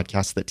reviews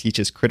podcast that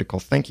teaches critical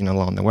thinking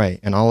along the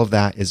way. And all of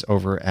that is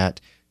over at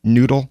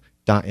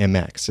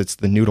noodle.mx. It's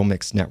the Noodle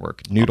Mix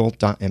Network,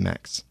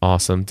 noodle.mx.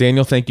 Awesome.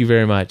 Daniel, thank you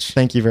very much.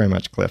 Thank you very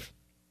much, Cliff.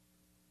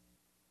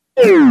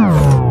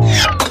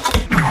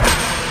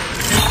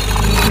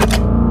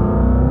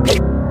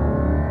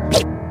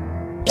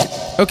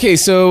 Okay,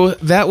 so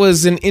that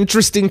was an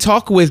interesting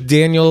talk with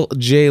Daniel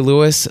J.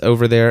 Lewis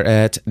over there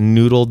at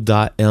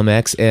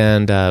noodle.mx,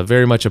 and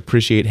very much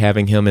appreciate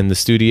having him in the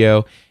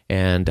studio.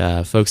 And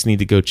folks need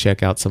to go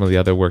check out some of the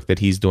other work that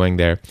he's doing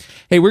there.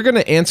 Hey, we're going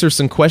to answer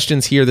some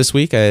questions here this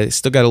week. I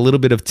still got a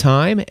little bit of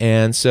time,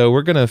 and so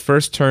we're going to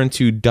first turn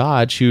to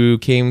Dodge, who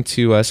came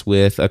to us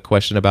with a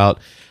question about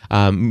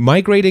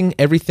migrating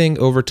everything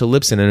over to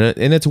Libsyn.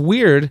 And it's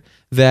weird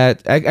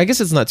that, I guess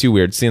it's not too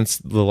weird since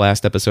the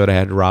last episode I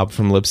had Rob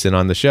from Libsyn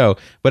on the show,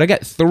 but I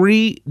got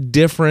 3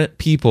 different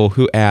people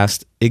who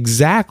asked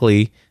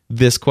exactly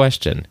this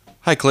question.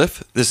 Hi,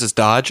 Cliff. This is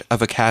Dodge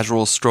of A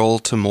Casual Stroll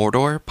to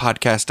Mordor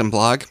podcast and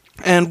blog,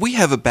 and we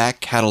have a back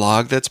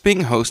catalog that's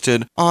being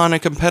hosted on a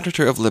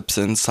competitor of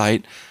Libsyn's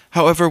site.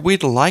 However,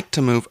 we'd like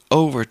to move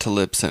over to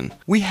Libsyn.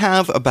 We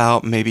have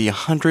about maybe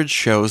 100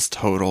 shows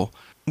total.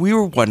 We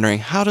were wondering,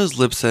 how does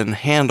Libsyn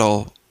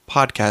handle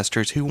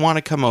podcasters who want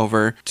to come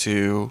over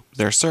to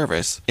their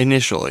service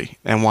initially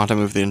and want to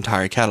move the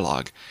entire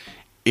catalog?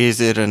 Is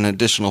it an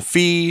additional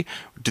fee?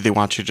 Do they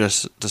want you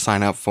just to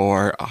sign up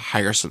for a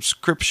higher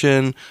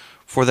subscription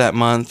for that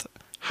month?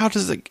 How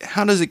does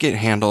it get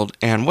handled,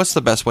 and what's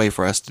the best way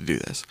for us to do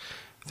this?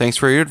 Thanks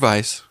for your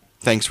advice.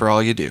 Thanks for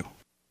all you do.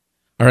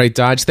 All right,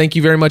 Dodge, thank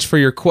you very much for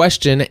your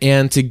question.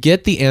 And to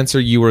get the answer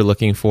you were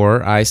looking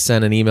for, I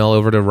sent an email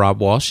over to Rob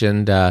Walsh,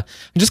 and I'm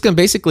just going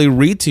to basically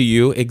read to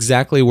you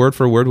exactly word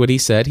for word what he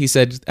said. He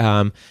said,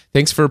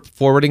 thanks for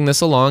forwarding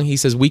this along. He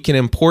says, we can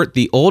import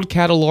the old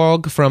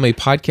catalog from a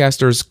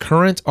podcaster's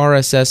current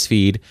RSS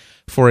feed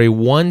for a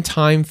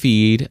one-time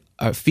fee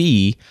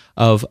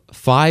of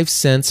 5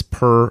 cents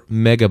per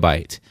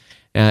megabyte.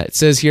 It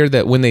says here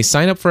that when they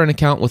sign up for an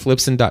account with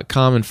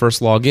Libsyn.com and first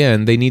log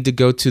in, they need to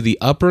go to the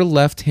upper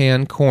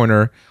left-hand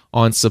corner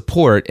on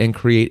support and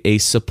create a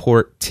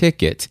support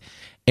ticket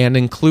and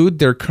include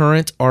their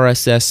current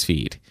RSS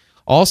feed.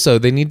 Also,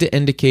 they need to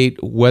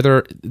indicate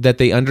whether that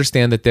they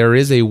understand that there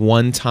is a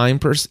one-time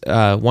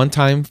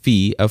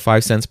fee of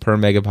 5 cents per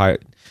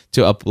megabyte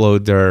to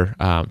upload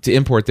to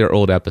import their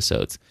old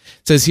episodes.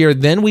 It says here,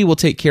 then we will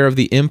take care of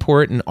the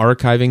import and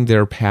archiving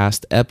their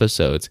past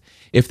episodes.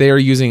 If they are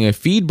using a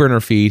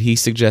FeedBurner feed, he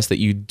suggests that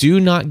you do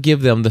not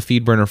give them the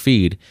FeedBurner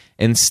feed.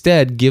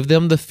 Instead, give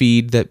them the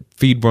feed that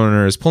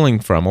FeedBurner is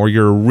pulling from, or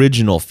your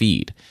original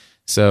feed.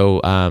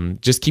 So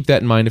just keep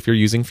that in mind if you're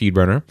using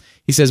FeedBurner.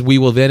 He says we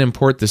will then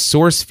import the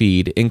source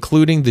feed,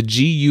 including the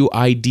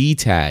GUID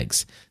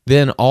tags.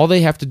 Then all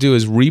they have to do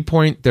is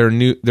repoint their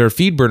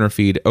FeedBurner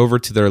feed over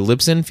to their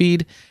Libsyn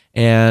feed,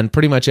 and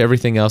pretty much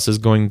everything else is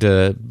going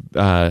to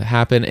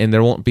happen, and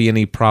there won't be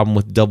any problem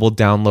with double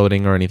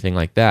downloading or anything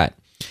like that.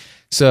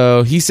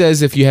 So he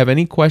says if you have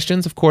any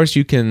questions, of course,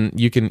 you can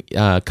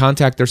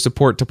contact their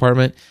support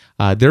department.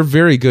 They're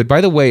very good.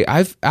 By the way,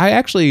 I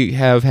actually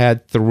have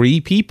had 3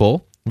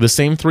 people, the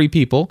same 3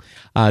 people,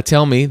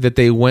 tell me that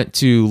they went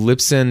to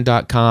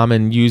Libsyn.com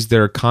and used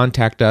their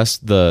contact us,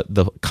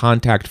 the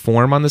contact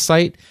form on the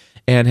site,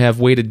 and have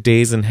waited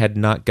days and had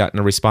not gotten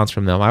a response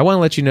from them. I want to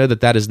let you know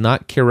that is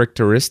not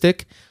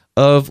characteristic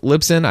of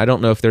Libsyn. I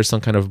don't know if there's some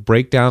kind of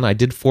breakdown. I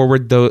did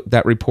forward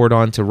that report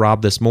on to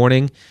Rob this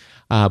morning.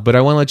 But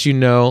I want to let you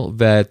know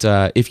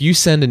that if you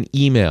send an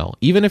email,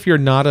 even if you're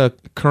not a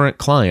current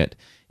client,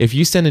 if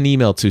you send an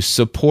email to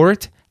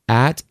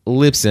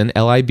support@Libsyn,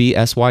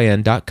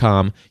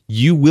 Libsyn.com,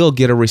 you will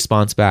get a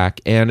response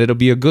back, and it'll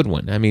be a good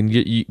one. I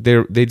mean,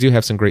 they do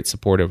have some great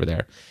support over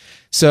there.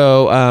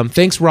 So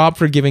thanks, Rob,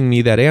 for giving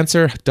me that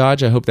answer.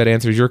 Dodge, I hope that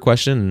answers your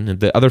question. And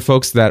the other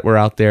folks that were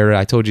out there,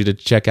 I told you to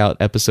check out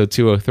episode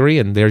 203,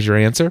 and there's your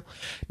answer.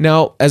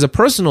 Now, as a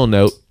personal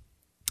note,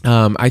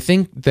 I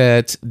think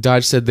that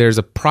Dodge said there's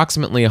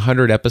approximately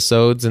 100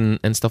 episodes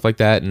and stuff like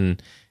that,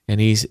 and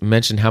he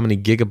mentioned how many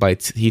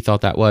gigabytes he thought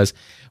that was.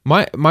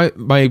 My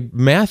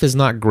math is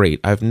not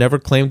great. I've never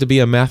claimed to be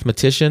a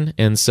mathematician,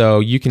 and so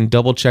you can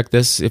double check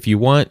this if you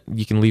want.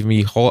 You can leave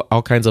me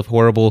all kinds of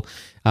horrible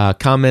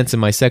comments in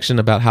my section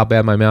about how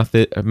bad my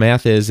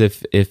math is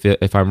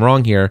if I'm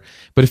wrong here.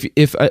 But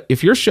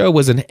if your show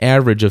was an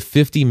average of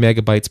 50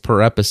 megabytes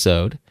per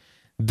episode,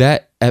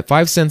 that at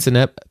 5 cents an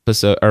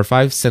episode, or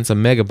 5 cents a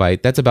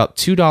megabyte, that's about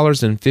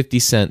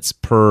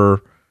 $2.50 per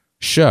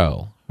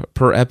show,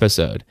 per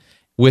episode.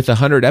 With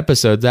 100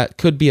 episodes, that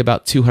could be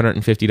about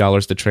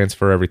 $250 to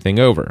transfer everything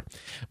over.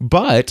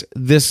 But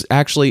this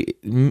actually,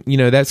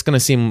 that's going to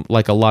seem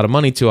like a lot of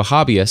money to a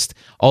hobbyist.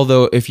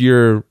 Although if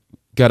you're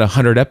got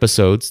 100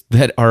 episodes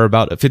that are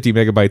about 50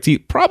 megabytes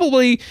each,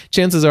 probably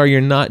chances are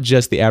you're not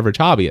just the average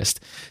hobbyist.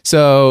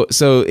 So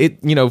it,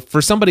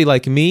 for somebody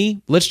like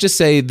me, let's just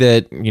say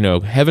that,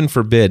 heaven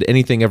forbid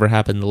anything ever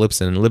happened to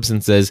Libsyn, and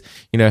Libsyn says,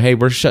 hey,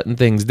 we're shutting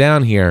things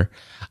down here.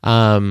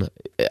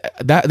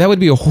 That would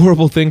be a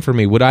horrible thing for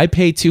me. Would I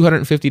pay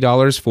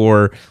 $250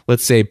 for,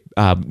 let's say,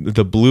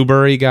 the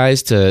Blueberry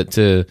guys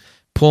to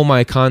pull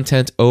my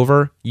content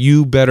over?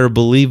 You better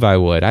believe I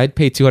would. I'd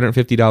pay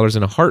 $250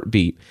 in a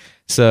heartbeat.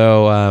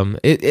 So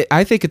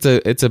I think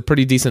it's a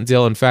pretty decent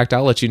deal. In fact,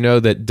 I'll let you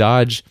know that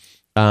Dodge,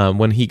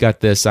 when he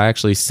got this, I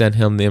actually sent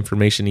him the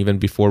information even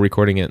before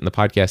recording it in the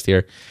podcast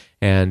here,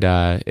 and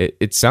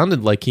it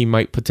sounded like he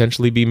might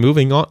potentially be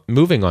moving on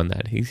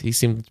that. He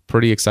seemed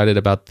pretty excited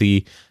about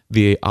the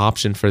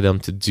option for them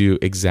to do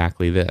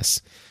exactly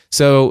this.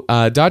 So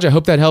Dodge, I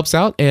hope that helps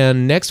out.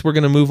 And next, we're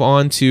going to move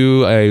on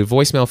to a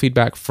voicemail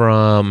feedback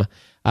from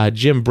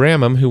Jim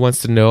Bramham, who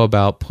wants to know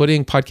about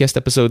putting podcast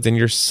episodes in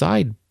your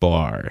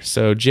sidebar.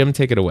 So, Jim,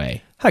 take it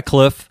away. Hi,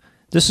 Cliff.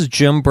 This is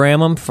Jim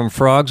Bramham from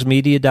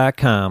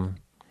frogsmedia.com.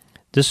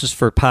 This is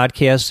for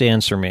Podcast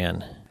Answer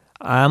Man.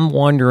 I'm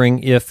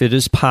wondering if it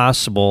is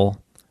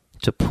possible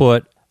to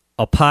put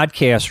a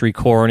podcast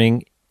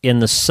recording in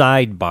the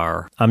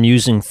sidebar. I'm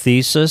using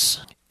Thesis,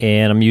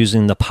 and I'm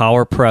using the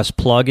PowerPress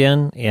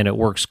plugin, and it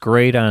works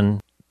great on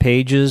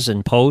pages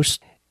and posts.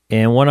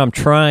 And what I'm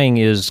trying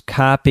is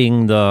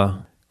copying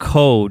the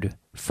code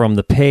from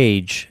the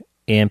page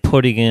and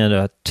putting in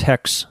a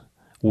text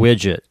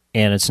widget,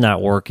 and it's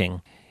not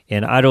working.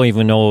 And I don't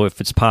even know if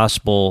it's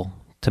possible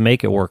to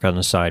make it work on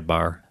the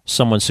sidebar.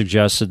 Someone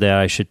suggested that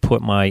I should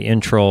put my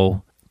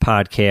intro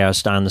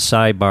podcast on the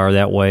sidebar.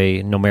 That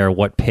way, no matter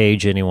what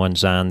page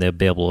anyone's on, they'll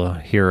be able to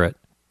hear it.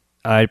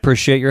 I'd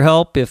appreciate your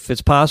help if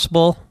it's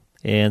possible.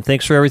 And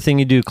thanks for everything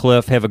you do,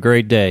 Cliff. Have a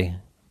great day.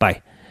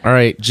 Bye. All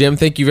right, Jim,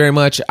 thank you very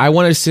much. I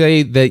want to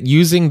say that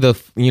using the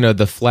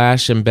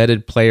Flash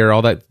embedded player,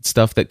 all that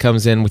stuff that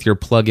comes in with your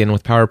plugin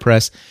with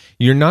PowerPress,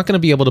 you're not going to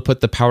be able to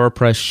put the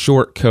PowerPress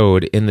short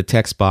code in the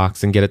text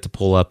box and get it to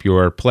pull up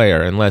your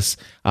player, unless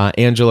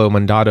Angelo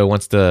Mandato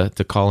wants to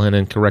call in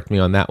and correct me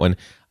on that one.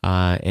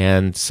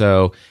 And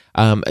so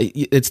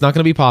it's not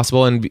going to be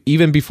possible. And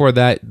even before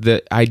that,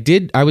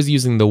 I was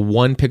using the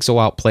 1 pixel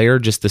out player,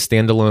 just the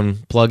standalone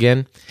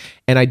plugin.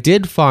 And I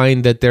did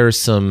find that there's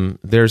some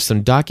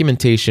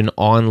documentation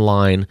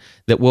online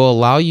that will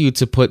allow you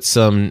to put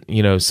some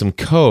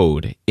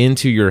code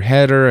into your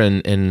header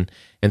and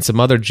some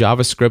other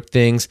JavaScript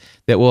things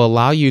that will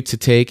allow you to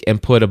take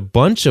and put a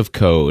bunch of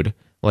code,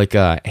 like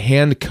a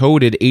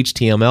hand-coded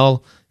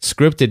HTML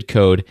scripted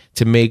code,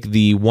 to make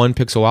the 1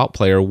 pixel out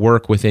player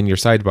work within your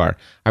sidebar.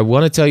 I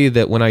want to tell you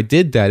that when I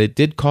did that, it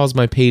did cause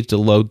my page to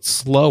load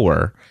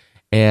slower,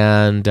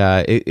 and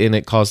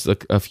it caused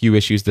a few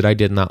issues that I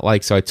did not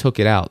like, so I took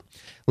it out.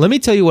 Let me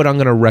tell you what I'm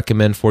going to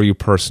recommend for you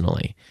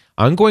personally.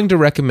 I'm going to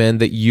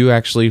recommend that you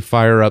actually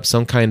fire up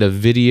some kind of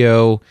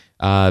video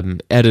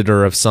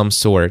editor of some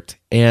sort,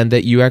 and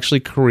that you actually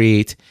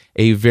create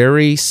a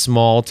very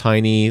small,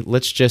 tiny,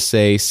 let's just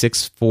say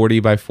 640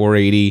 by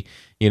 480,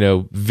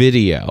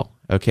 video,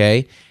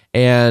 okay?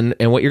 And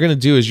what you're going to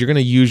do is you're going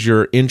to use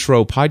your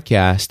intro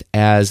podcast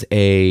as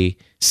a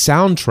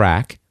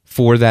soundtrack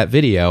for that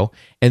video.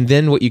 And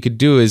then what you could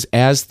do is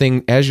as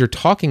you're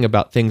talking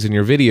about things in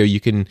your video, you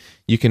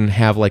can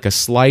have like a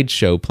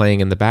slideshow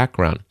playing in the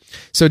background.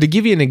 So to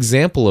give you an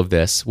example of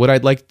this, what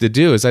I'd like to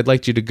do is I'd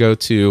like you to go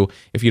to,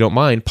 if you don't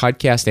mind,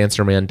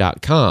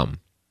 podcastanswerman.com.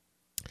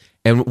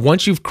 And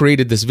once you've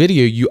created this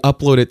video, you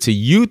upload it to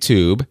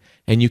YouTube,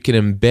 and you can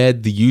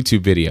embed the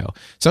YouTube video.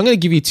 So I'm going to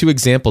give you 2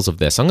 examples of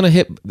this. I'm going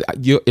to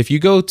if you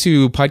go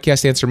to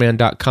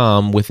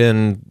podcastanswerman.com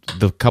within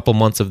the couple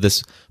months of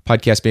this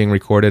podcast being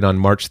recorded on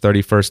March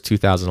 31st,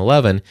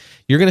 2011,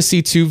 you're going to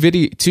see 2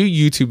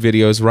 YouTube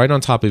videos right on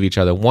top of each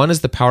other. One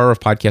is the power of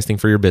podcasting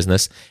for your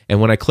business,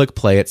 and when I click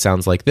play, it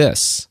sounds like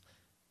this.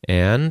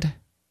 And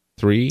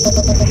 3,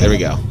 there we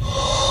go.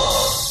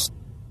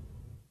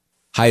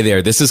 Hi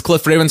there, this is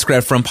Cliff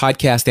Ravenscraft from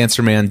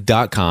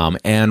podcastanswerman.com,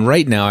 and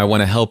right now I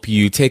want to help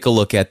you take a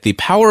look at the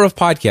power of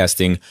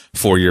podcasting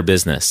for your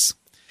business.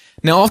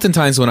 Now,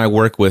 oftentimes when I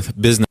work with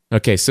business,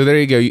 okay, so there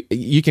you go.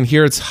 You can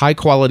hear it's high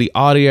quality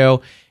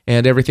audio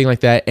and everything like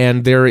that,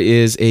 and there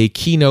is a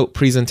keynote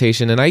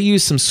presentation, and I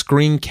use some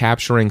screen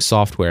capturing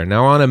software.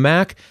 Now, on a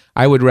Mac,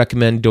 I would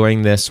recommend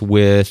doing this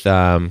with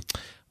ScreenFlow.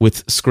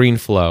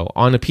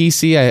 On a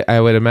PC,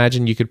 I would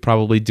imagine you could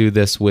probably do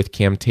this with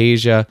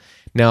Camtasia.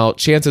 Now,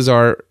 chances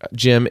are,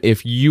 Jim,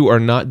 if you are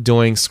not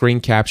doing screen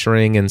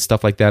capturing and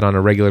stuff like that on a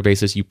regular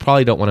basis, you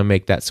probably don't want to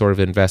make that sort of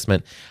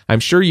investment.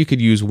 I'm sure you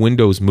could use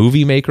Windows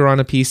Movie Maker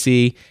on a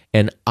PC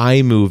and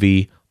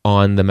iMovie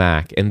on the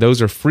Mac, and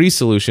those are free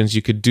solutions.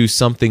 You could do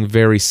something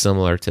very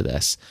similar to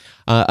this.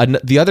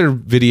 The other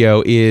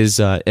video is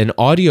an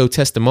audio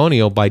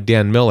testimonial by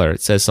Dan Miller.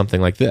 It says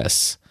something like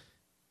this,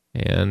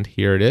 and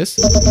here it is.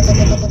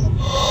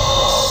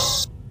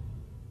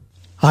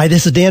 Hi,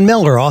 this is Dan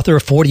Miller, author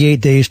of 48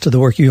 Days to the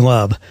Work You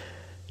Love.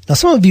 Now,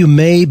 some of you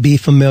may be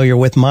familiar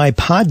with my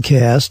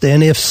podcast,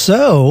 and if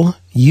so,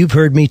 you've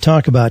heard me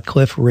talk about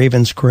Cliff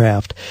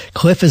Ravenscraft.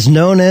 Cliff is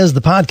known as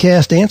the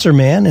Podcast Answer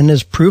Man and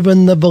has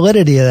proven the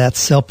validity of that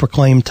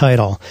self-proclaimed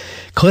title.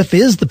 Cliff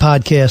is the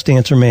Podcast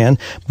Answer Man,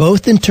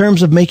 both in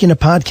terms of making a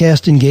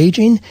podcast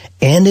engaging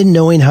and in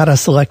knowing how to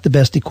select the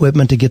best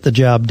equipment to get the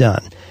job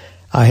done.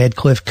 I had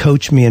Cliff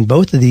coach me in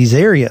both of these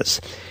areas.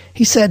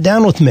 He sat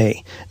down with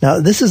me. Now,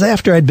 this is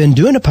after I'd been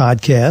doing a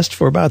podcast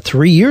for about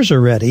 3 years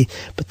already,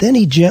 but then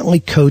he gently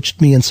coached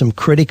me in some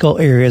critical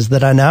areas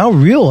that I now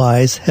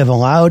realize have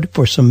allowed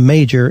for some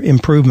major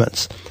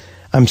improvements.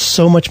 I'm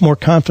so much more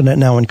confident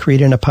now in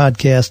creating a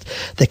podcast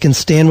that can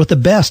stand with the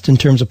best in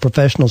terms of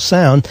professional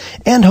sound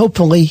and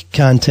hopefully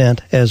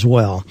content as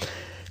well.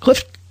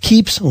 Cliff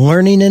keeps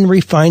learning and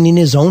refining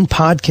his own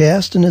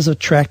podcast and has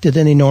attracted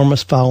an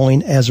enormous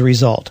following as a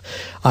result.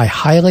 I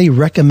highly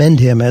recommend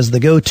him as the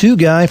go-to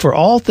guy for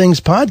all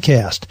things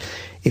podcast.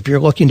 If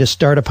you're looking to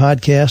start a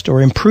podcast or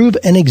improve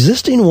an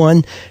existing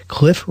one,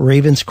 Cliff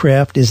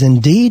Ravenscraft is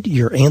indeed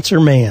your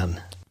answer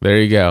man. There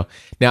you go.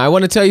 Now, I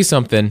want to tell you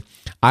something.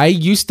 I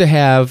used to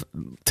have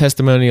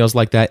testimonials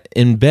like that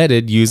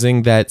embedded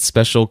using that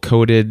special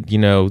coded,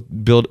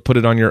 put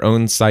it on your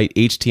own site,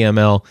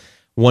 HTML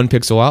 1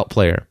 pixel out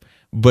player.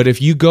 But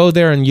if you go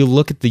there and you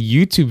look at the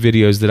YouTube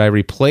videos that I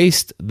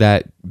replaced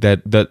that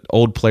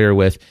old player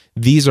with,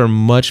 these are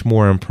much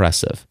more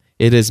impressive.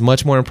 It is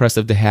much more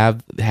impressive to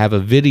have a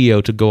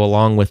video to go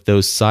along with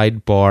those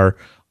sidebar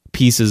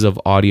pieces of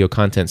audio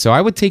content. So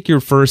I would take your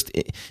first,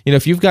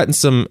 if you've gotten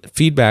some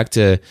feedback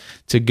to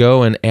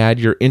go and add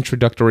your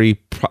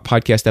introductory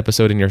podcast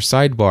episode in your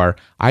sidebar,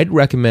 I'd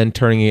recommend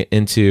turning it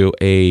into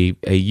a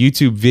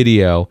YouTube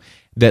video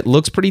that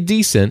looks pretty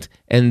decent,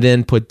 and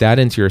then put that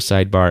into your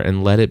sidebar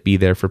and let it be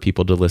there for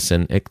people to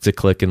listen, to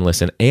click and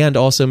listen, and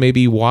also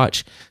maybe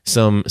watch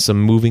some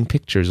moving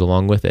pictures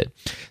along with it.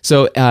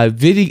 So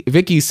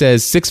Vicky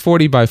says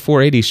 640 by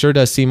 480 sure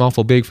does seem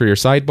awful big for your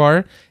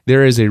sidebar.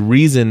 There is a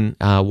reason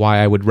why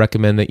I would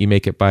recommend that you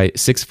make it by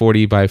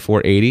 640 by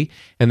 480,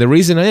 and the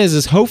reason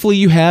is hopefully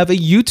you have a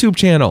YouTube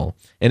channel.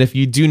 And if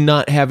you do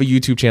not have a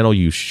YouTube channel,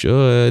 you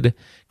should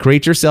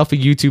create yourself a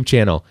YouTube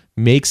channel.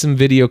 Make some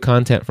video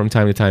content from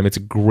time to time. It's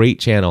a great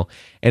channel.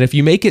 And if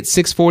you make it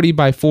 640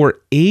 by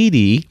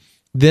 480,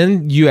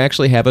 then you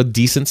actually have a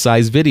decent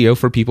sized video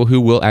for people who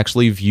will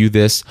actually view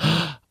this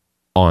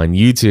on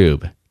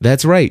YouTube.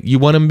 That's right. You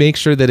want to make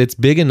sure that it's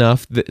big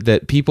enough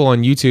that people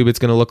on YouTube, it's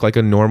going to look like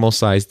a normal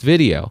sized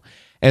video.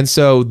 And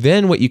so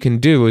then what you can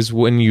do is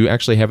when you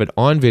actually have it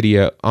on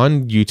video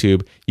on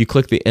YouTube, you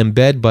click the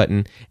embed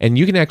button and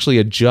you can actually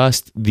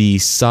adjust the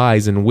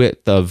size and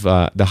width of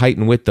the height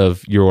and width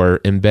of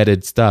your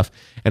embedded stuff.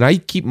 And I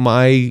keep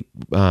my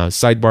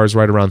sidebars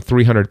right around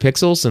 300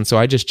 pixels. And so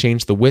I just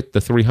change the width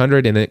to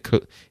 300 and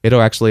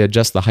it'll actually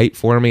adjust the height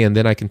for me. And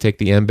then I can take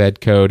the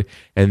embed code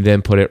and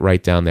then put it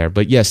right down there.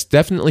 But yes,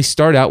 definitely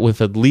start out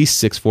with at least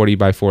 640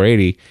 by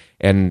 480.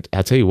 And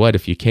I'll tell you what,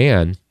 if you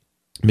can,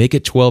 make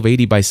it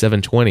 1280 by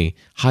 720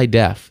 high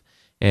def,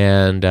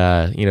 and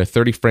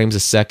 30 frames a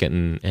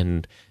second,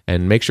 and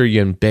make sure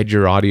you embed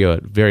your audio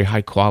at very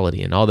high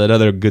quality and all that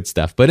other good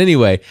stuff. But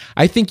anyway,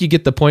 I think you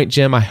get the point,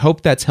 Jim. I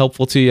hope that's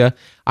helpful to you.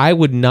 I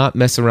would not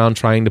mess around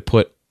trying to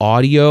put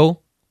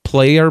audio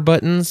player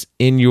buttons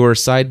in your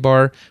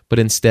sidebar, but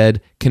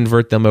instead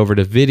convert them over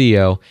to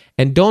video.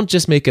 And don't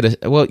just make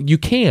it you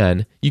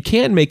can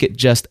make it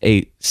just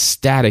a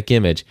static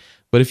image.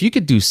 But if you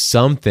could do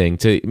something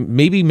to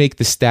maybe make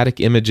the static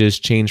images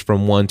change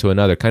from one to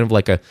another, kind of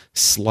like a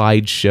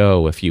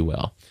slideshow, if you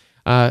will.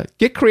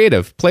 Get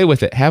creative, play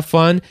with it, have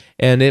fun,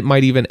 and it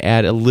might even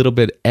add a little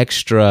bit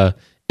extra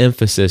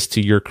emphasis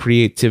to your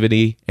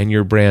creativity and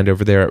your brand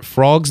over there at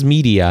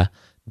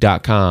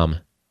frogsmedia.com.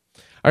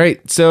 All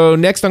right, so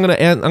next I'm going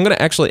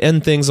to actually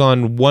end things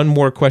on one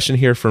more question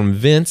here from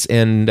Vince,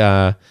 and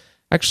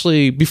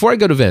actually, before I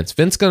go to Vince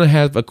is going to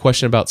have a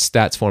question about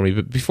stats for me.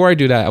 But before I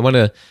do that, I want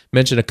to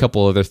mention a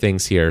couple other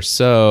things here.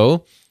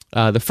 So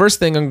the first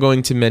thing I'm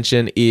going to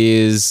mention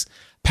is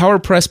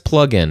PowerPress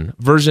plugin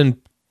version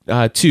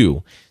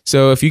 2.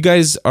 So if you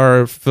guys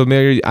are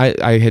familiar,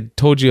 I had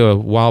told you a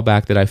while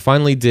back that I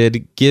finally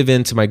did give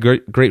in to my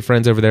great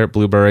friends over there at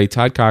Blueberry,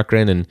 Todd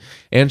Cochran and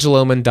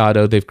Angelo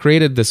Mandato. They've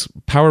created this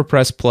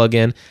PowerPress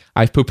plugin.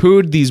 I've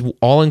poo-pooed these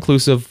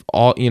all-inclusive,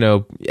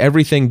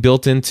 everything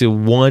built into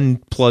one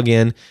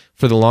plugin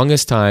for the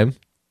longest time.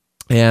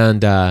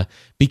 And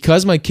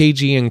because my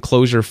KG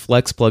Enclosure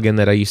Flex plugin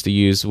that I used to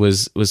use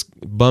was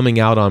bumming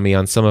out on me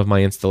on some of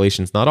my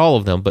installations, not all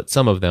of them, but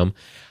some of them,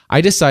 I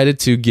decided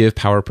to give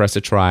PowerPress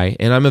a try,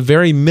 and I'm a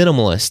very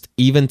minimalist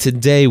even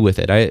today with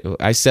it.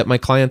 I set my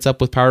clients up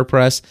with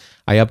PowerPress.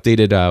 I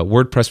updated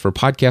WordPress for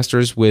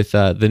podcasters with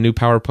the new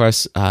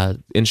PowerPress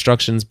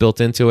instructions built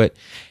into it.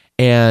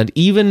 And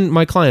even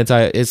my clients,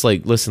 it's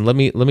like, listen, let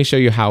me show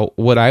you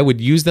what I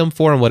would use them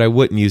for and what I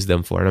wouldn't use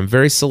them for. And I'm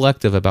very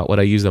selective about what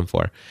I use them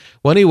for.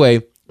 Well,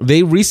 anyway,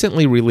 they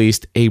recently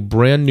released a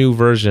brand new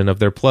version of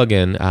their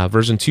plugin,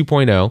 version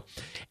 2.0.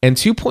 And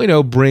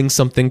 2.0 brings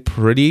something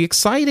pretty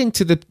exciting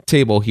to the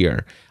table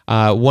here.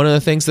 One of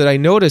the things that I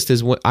noticed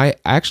is I've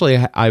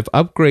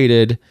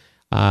upgraded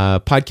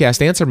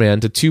Podcast Answer Man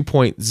to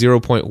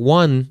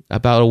 2.0.1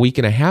 about a week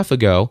and a half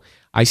ago.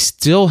 I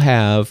still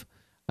have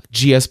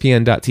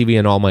gspn.tv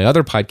and all my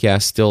other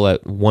podcasts still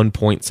at 1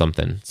 point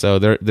something. So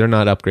they're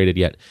not upgraded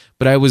yet.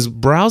 But I was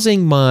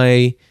browsing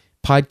my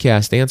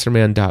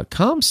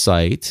podcastanswerman.com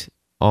site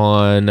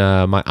on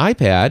my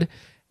iPad,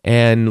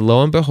 and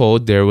lo and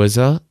behold, there was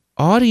a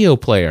audio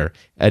player,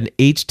 an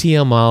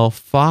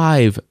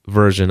HTML5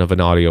 version of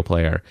an audio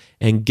player.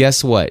 And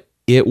guess what?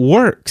 It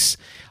works.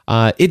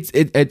 I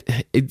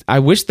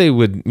wish they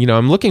would,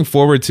 I'm looking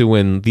forward to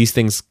when these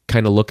things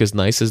kind of look as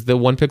nice as the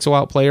one pixel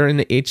out player in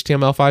the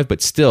HTML5,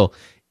 but still,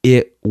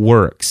 it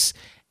works.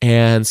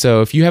 And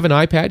so if you have an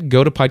iPad,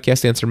 go to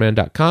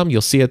podcastanswerman.com.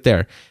 You'll see it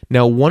there.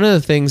 Now, one of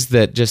the things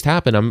that just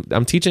happened,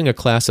 I'm teaching a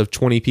class of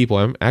 20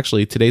 people.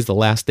 Today's the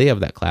last day of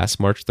that class,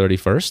 March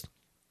 31st.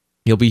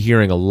 You'll be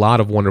hearing a lot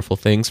of wonderful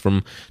things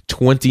from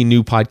 20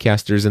 new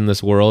podcasters in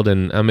this world,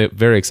 and I'm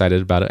very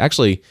excited about it.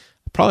 Actually,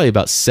 probably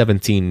about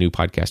 17 new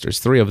podcasters.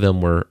 3 of them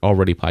were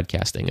already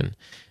podcasting,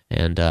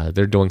 and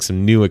they're doing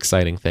some new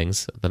exciting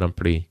things that I'm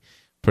pretty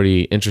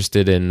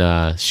interested in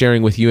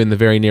sharing with you in the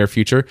very near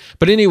future.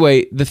 But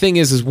anyway, the thing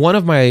is one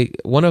of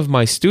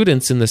my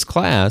students in this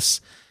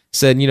class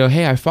said,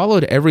 hey, I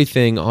followed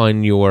everything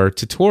on your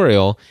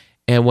tutorial,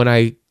 and when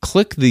I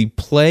click the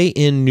play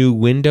in new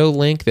window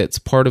link that's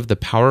part of the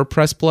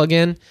PowerPress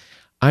plugin,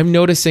 I'm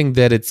noticing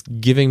that it's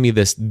giving me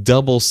this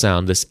double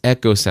sound, this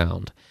echo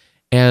sound.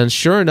 And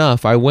sure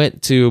enough, I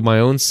went to my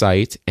own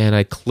site and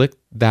I clicked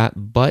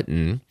that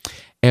button,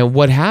 And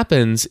what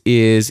happens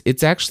is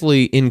it's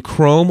actually in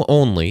Chrome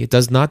only. It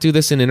does not do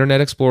this in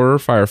Internet Explorer or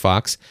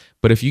Firefox.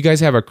 But if you guys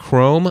have a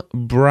Chrome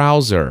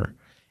browser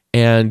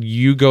and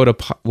you go to,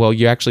 well,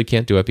 you actually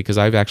can't do it because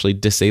I've actually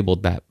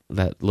disabled that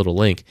little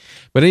link.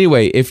 But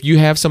anyway, if you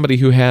have somebody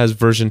who has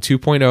version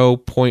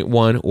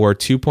 2.0.1 or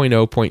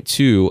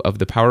 2.0.2 of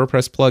the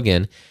PowerPress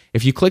plugin,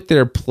 if you click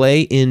their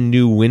Play in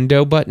New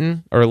Window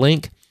button or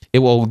link, it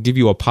will give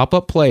you a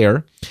pop-up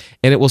player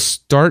and it will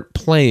start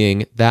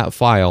playing that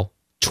file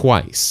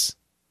twice.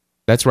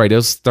 That's right,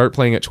 it'll start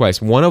playing it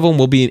twice. One of them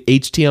will be an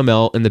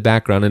HTML in the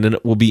background and then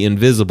it will be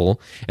invisible,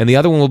 and the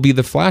other one will be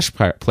the Flash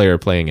player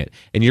playing it.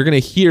 And you're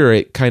going to hear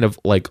it kind of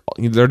like,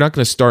 they're not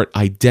going to start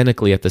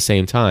identically at the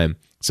same time.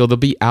 So they'll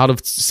be out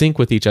of sync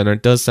with each other.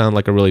 It does sound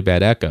like a really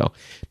bad echo.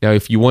 Now,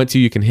 if you want to,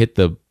 you can hit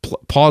the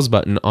pause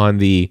button on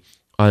the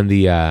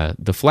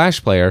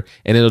Flash player,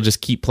 and it'll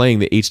just keep playing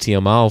the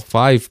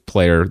HTML5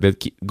 player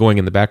that going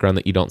in the background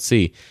that you don't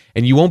see.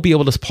 And you won't be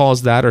able to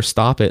pause that or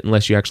stop it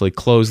unless you actually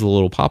close the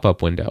little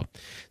pop-up window.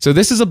 So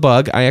this is a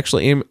bug. I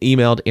actually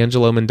emailed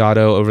Angelo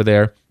Mandato over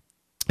there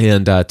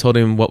and told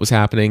him what was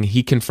happening.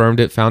 He confirmed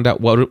it, found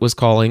out what it was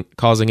causing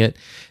it.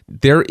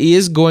 There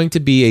is going to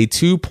be a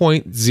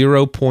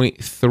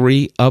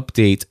 2.0.3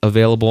 update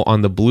available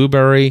on the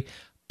Blueberry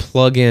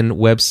plugin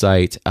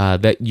website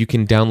that you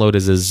can download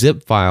as a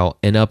zip file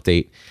and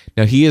update.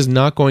 Now, he is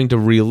not going to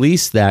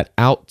release that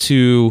out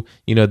to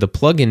the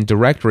plugin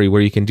directory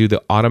where you can do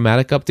the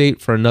automatic update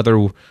for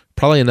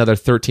probably another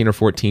 13 or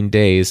 14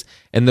 days.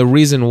 And the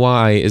reason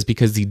why is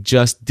because he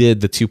just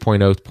did the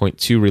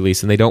 2.0.2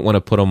 release, and they don't want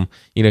to put them,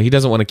 he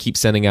doesn't want to keep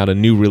sending out a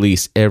new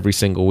release every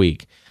single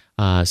week.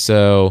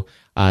 So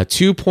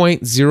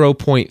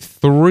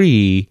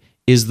 2.0.3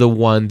 is the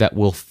one that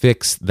will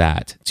fix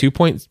that.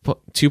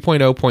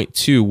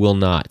 2.0.2 will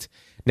not.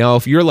 Now,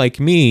 if you're like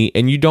me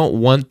and you don't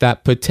want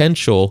that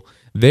potential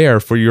there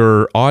for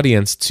your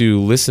audience to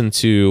listen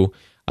to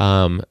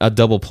a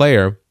double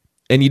player,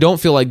 and you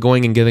don't feel like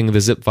going and getting the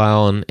zip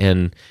file,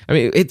 and I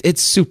mean,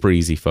 it's super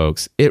easy,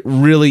 folks. It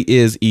really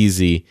is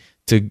easy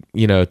to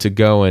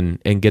go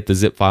and get the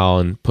zip file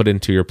and put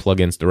into your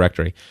plugins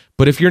directory.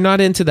 But if you're not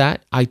into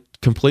that, I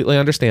completely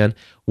understand.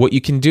 What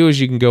you can do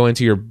is you can go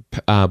into your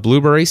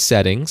Blueberry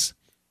settings,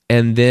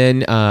 and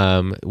then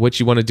what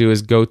you want to do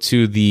is go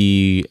to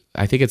the,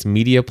 I think it's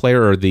Media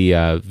Player or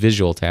the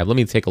Visual tab. Let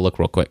me take a look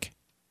real quick.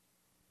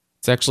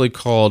 It's actually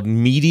called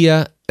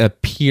Media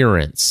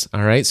Appearance.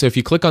 All right. So if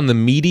you click on the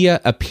Media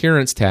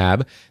Appearance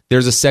tab,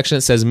 there's a section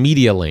that says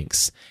Media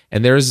Links,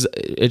 and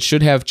it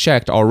should have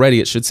checked already.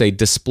 It should say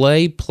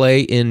Display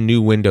Play in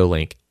New Window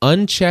Link.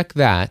 Uncheck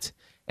that,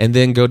 and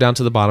then go down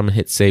to the bottom and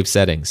hit Save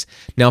Settings.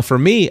 Now, for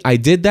me, I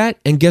did that,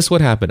 and guess what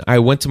happened? I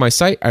went to my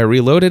site, I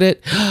reloaded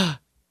it,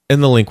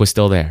 and the link was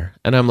still there.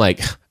 And I'm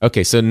like,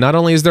 okay, so not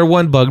only is there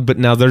one bug, but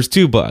now there's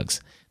two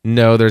bugs.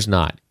 No, there's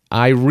not.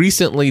 I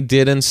recently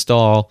did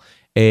install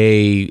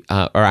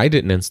I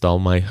didn't install,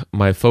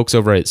 my folks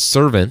over at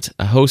Servant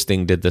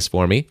Hosting did this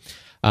for me.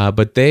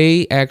 But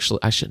they actually,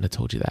 I shouldn't have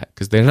told you that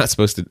because they're not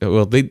supposed to.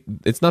 Well,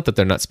 it's not that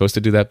they're not supposed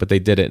to do that, but they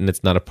did it, and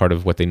it's not a part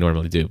of what they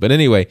normally do. But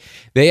anyway,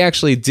 they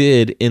actually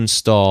did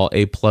install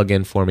a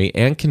plugin for me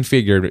and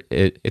configured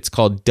it. It's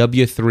called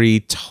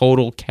W3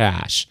 Total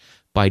Cache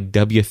by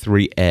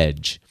W3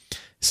 Edge.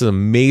 It's an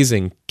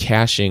amazing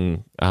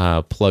caching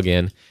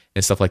plugin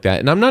and stuff like that.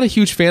 And I'm not a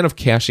huge fan of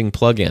caching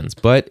plugins,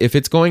 but if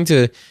it's going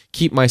to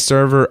keep my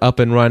server up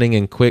and running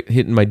and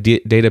hitting my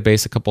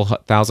database a couple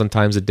thousand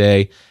times a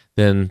day,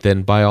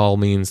 then by all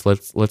means,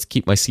 let's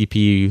keep my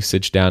CPU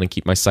usage down and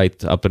keep my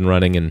site up and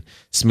running and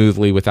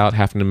smoothly without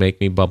having to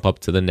make me bump up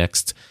to the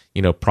next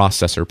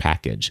processor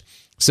package.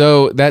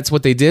 So that's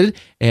what they did,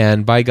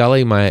 and by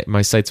golly,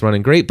 my site's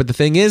running great. But the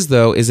thing is,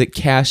 though, is it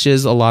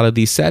caches a lot of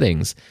these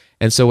settings.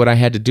 And so what I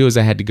had to do is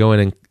I had to go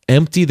in and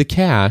empty the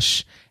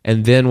cache,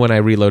 and then when I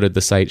reloaded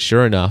the site,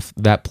 sure enough,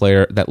 that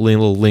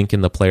little link in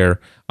the player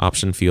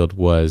option field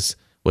was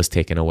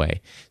taken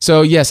away.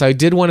 So yes, I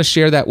did want to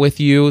share that with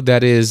you.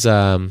 That is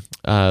a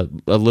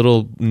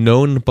little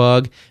known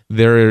bug.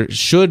 There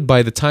should,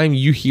 by the time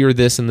you hear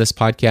this in this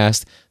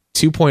podcast,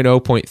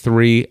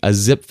 2.0.3, a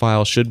zip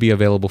file should be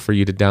available for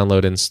you to download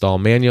and install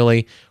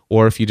manually,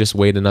 or if you just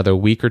wait another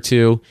week or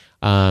two,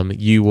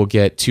 you will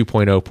get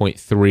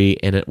 2.0.3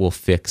 and it will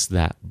fix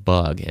that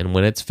bug. And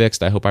when it's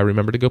fixed, I hope I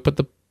remember to go put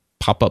the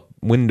pop-up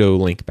window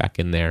link back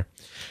in there.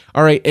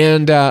 All right,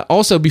 and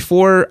also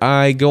before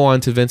I go on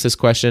to Vince's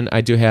question,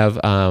 I do have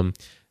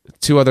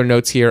two other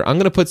notes here. I'm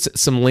going to put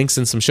some links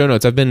in some show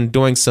notes. I've been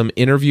doing some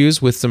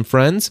interviews with some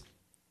friends.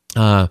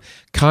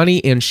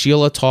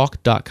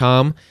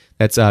 ConnieandSheilaTalk.com.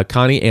 That's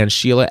Connie and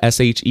Sheila,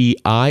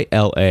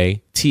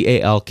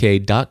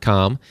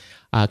 SHEILATALK.com.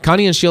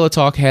 Connie and Sheila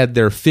Talk had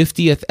their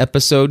 50th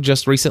episode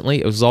just recently.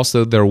 It was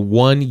also their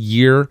 1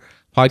 year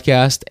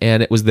podcast,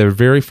 and it was their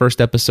very first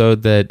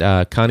episode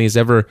that Connie has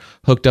ever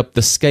hooked up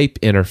the Skype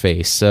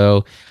interface.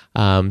 So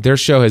their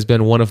show has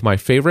been one of my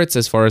favorites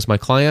as far as my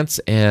clients,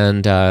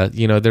 and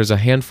there's a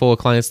handful of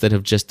clients that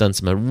have just done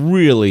some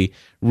really,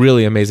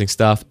 really amazing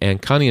stuff,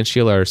 and Connie and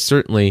Sheila are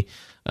certainly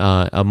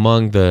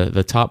among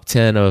the top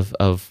 10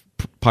 of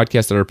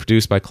podcasts that are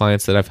produced by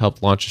clients that I've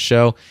helped launch a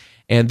show.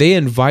 And they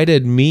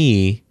invited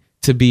me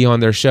to be on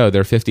their show,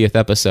 their 50th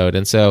episode.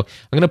 And so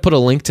I'm going to put a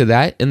link to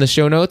that in the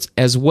show notes,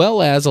 as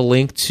well as a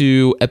link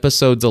to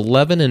episodes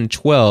 11 and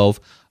 12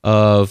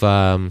 of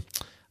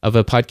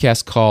a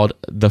podcast called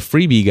The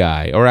Freebie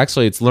Guy, or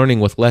actually it's Learning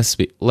with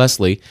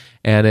Leslie,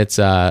 and it's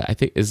I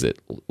think is it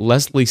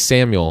Leslie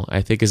Samuel,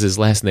 I think is his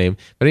last name.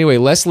 But anyway,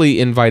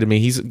 Leslie invited me.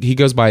 He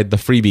goes by The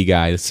Freebie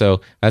Guy,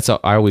 so that's how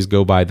I always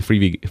go by, The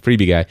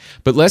Freebie Guy.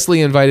 But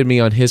Leslie invited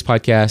me on his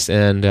podcast,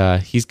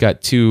 and he's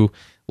got 2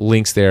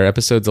 links there,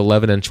 episodes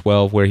 11 and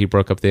 12, where he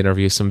broke up the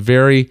interview. Some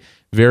very,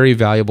 very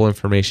valuable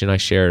information I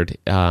shared,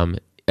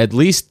 at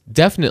least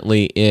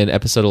definitely in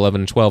episode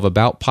 11 and 12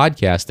 about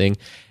podcasting.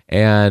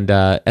 And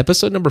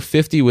episode number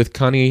 50 with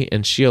Connie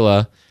and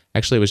Sheila,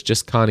 actually it was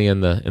just Connie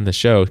in the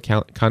show,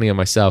 Connie and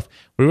myself,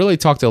 we really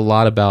talked a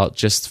lot about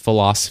just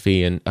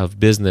philosophy and of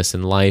business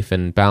and life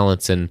and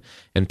balance and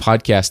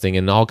podcasting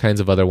and all kinds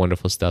of other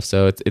wonderful stuff.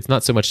 So it's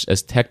not so much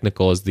as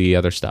technical as the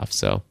other stuff.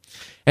 So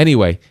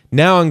anyway,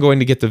 now I'm going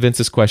to get to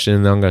Vince's question,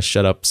 and then I'm going to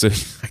shut up so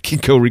I can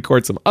go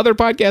record some other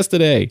podcasts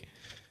today.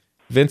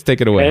 Vince, take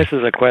it away. This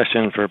is a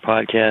question for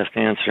Podcast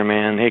Answer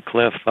Man. Hey,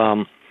 Cliff,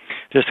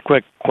 just a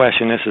quick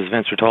question. This is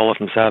Vince Rotolo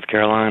from South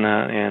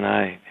Carolina, and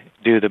I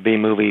do the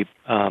B-Movie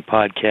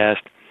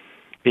podcast,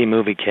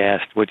 B-Movie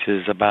Cast, which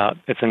is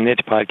it's a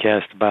niche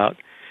podcast about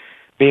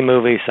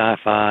B-movie,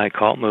 sci-fi,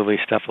 cult movies,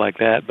 stuff like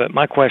that. But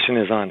my question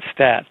is on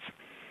stats,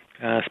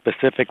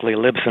 specifically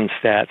Libsyn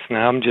stats.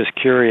 Now, I'm just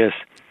curious.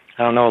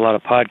 I don't know a lot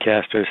of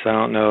podcasters, so I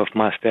don't know if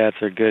my stats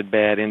are good,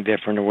 bad,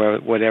 indifferent, or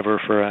whatever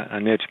for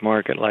a niche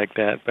market like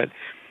that. But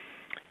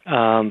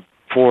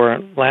for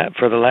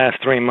the last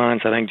 3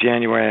 months, I think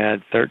January I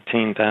had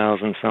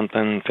 13,000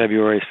 something,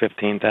 February's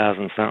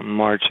 15,000 something,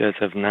 March as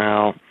of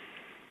now,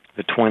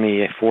 the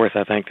 24th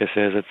I think this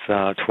is, it's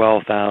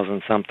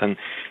 12,000 something,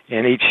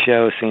 and each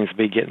show seems to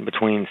be getting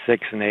between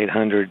 600 and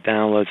 800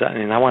 downloads.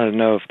 And I wanted to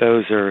know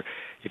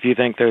if you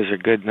think those are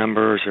good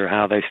numbers or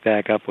how they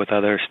stack up with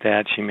other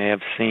stats you may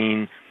have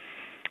seen.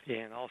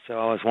 And also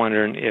I was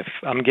wondering if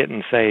I'm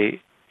getting, say,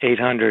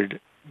 800,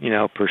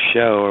 per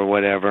show or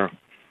whatever.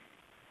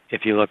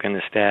 If you look in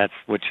the stats,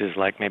 which is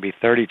like maybe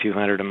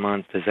 3,200 a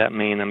month, does that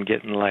mean I'm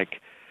getting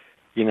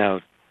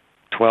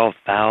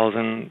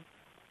 12,000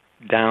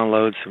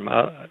 downloads from,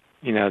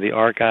 the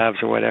archives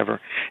or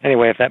whatever?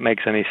 Anyway, if that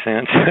makes any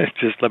sense,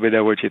 just let me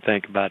know what you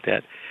think about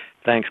that.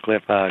 Thanks,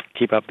 Cliff.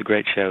 Keep up the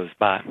great shows.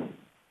 Bye.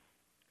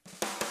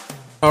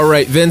 All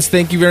right, Vince,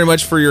 thank you very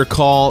much for your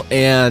call.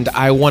 And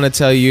I want to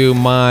tell you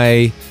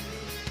my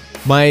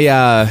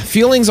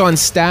feelings on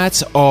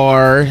stats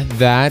are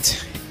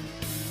that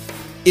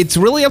it's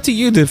really up to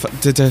you to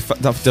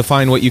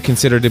define what you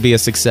consider to be a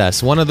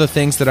success. One of the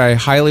things that I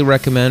highly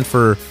recommend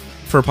for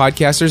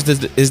podcasters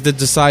is to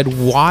decide,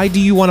 why do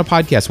you want to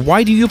podcast?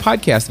 Why do you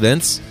podcast,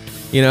 Vince?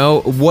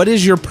 What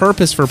is your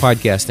purpose for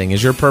podcasting?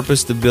 Is your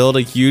purpose to build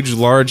a huge,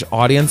 large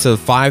audience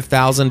of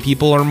 5,000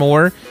 people or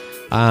more?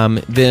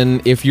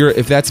 Then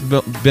if that's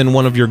been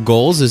one of your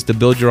goals, is to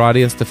build your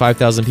audience to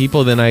 5,000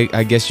 people, then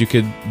I guess you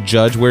could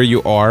judge where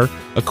you are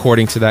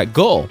according to that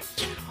goal.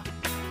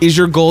 Is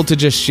your goal to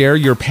just share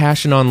your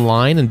passion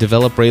online and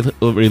develop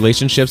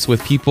relationships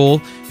with people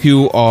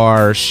who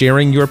are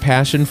sharing your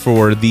passion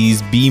for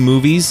these B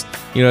movies,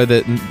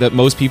 that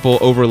most people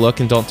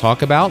overlook and don't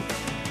talk about?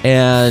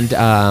 And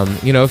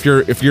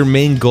if your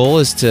main goal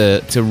is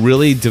to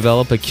really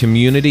develop a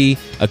community,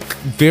 a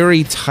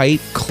very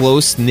tight,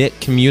 close-knit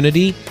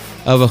community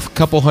of a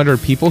couple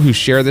hundred people who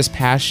share this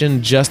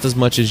passion just as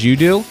much as you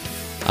do,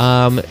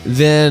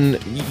 then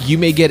you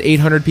may get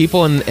 800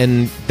 people,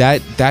 and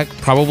that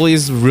probably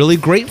is really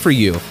great for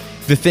you.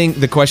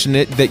 The question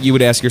that you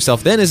would ask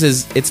yourself then is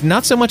it's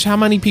not so much how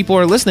many people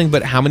are listening,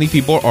 but how many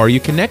people are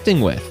you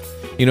connecting with?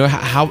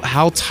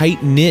 How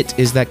tight-knit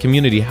is that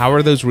community? How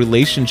are those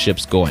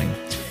relationships going?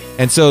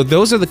 And so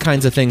those are the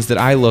kinds of things that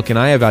I look and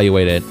I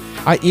evaluate it.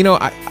 I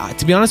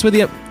to be honest with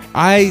you,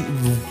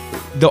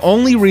 the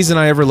only reason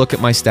I ever look at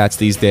my stats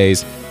these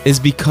days is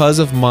because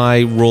of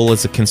my role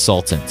as a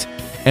consultant.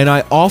 And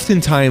I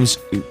oftentimes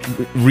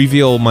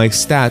reveal my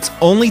stats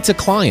only to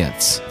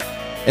clients.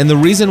 And the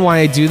reason why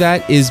I do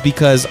that is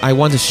because I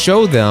want to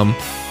show them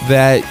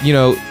that,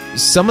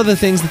 some of the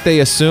things that they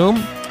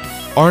assume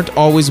aren't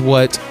always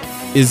what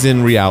is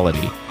in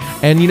reality.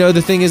 And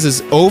the thing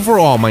is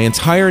overall, my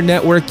entire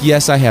network,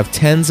 yes, I have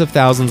tens of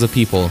thousands of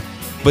people,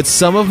 but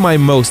some of my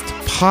most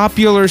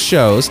popular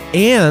shows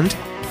and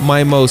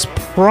my most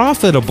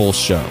profitable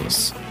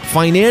shows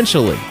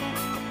financially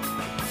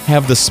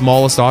have the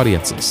smallest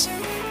audiences.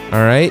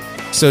 All right?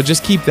 So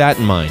just keep that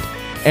in mind.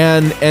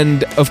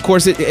 And of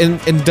course,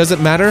 and does it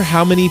matter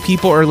how many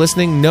people are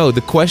listening? No,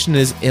 the question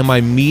is, am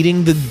I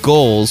meeting the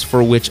goals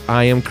for which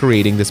I am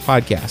creating this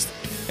podcast?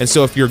 And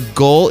so if your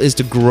goal is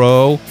to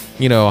grow,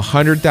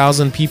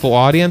 100,000 people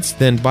audience,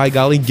 then by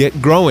golly, get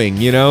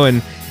growing,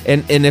 and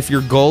if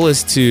your goal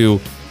is to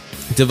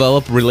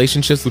develop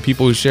relationships with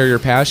people who share your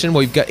passion,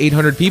 well, you've got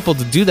 800 people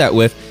to do that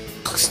with.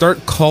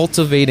 start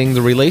cultivating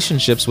the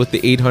relationships with the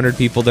 800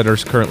 people that are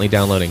currently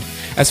downloading.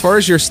 As far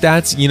as your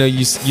stats,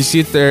 you see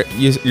it there.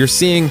 You're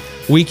seeing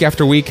week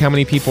after week how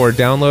many people are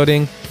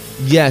downloading.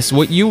 Yes,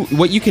 what you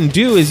can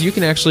do is you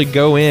can actually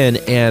go in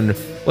and,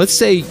 let's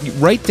say,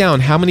 write down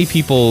how many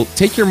people.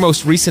 Take your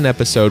most recent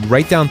episode,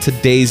 write down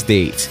today's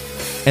date,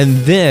 and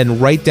then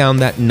write down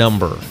that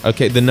number.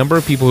 Okay, the number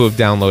of people who have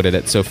downloaded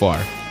it so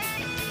far.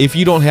 If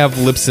you don't have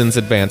Libsyn's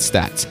advanced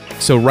stats,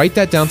 so write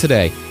that down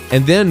today,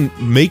 and then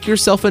make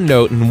yourself a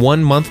note in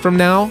 1 month from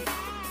now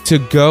to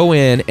go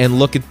in and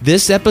look at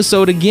this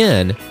episode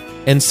again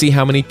and see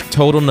how many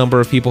total number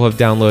of people have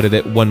downloaded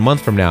it 1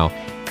 month from now.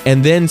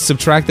 And then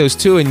subtract those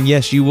two, and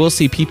yes, you will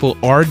see people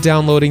are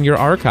downloading your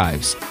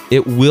archives.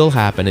 It will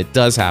happen. It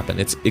does happen.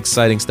 It's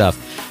exciting stuff.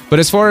 But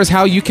as far as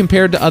how you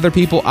compared to other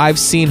people, I've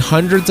seen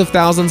hundreds of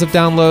thousands of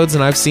downloads,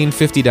 and I've seen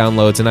 50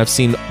 downloads, and I've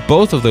seen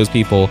both of those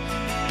people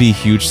be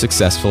huge,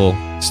 successful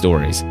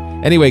stories.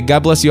 Anyway, God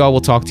bless you all.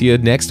 We'll talk to you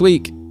next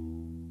week.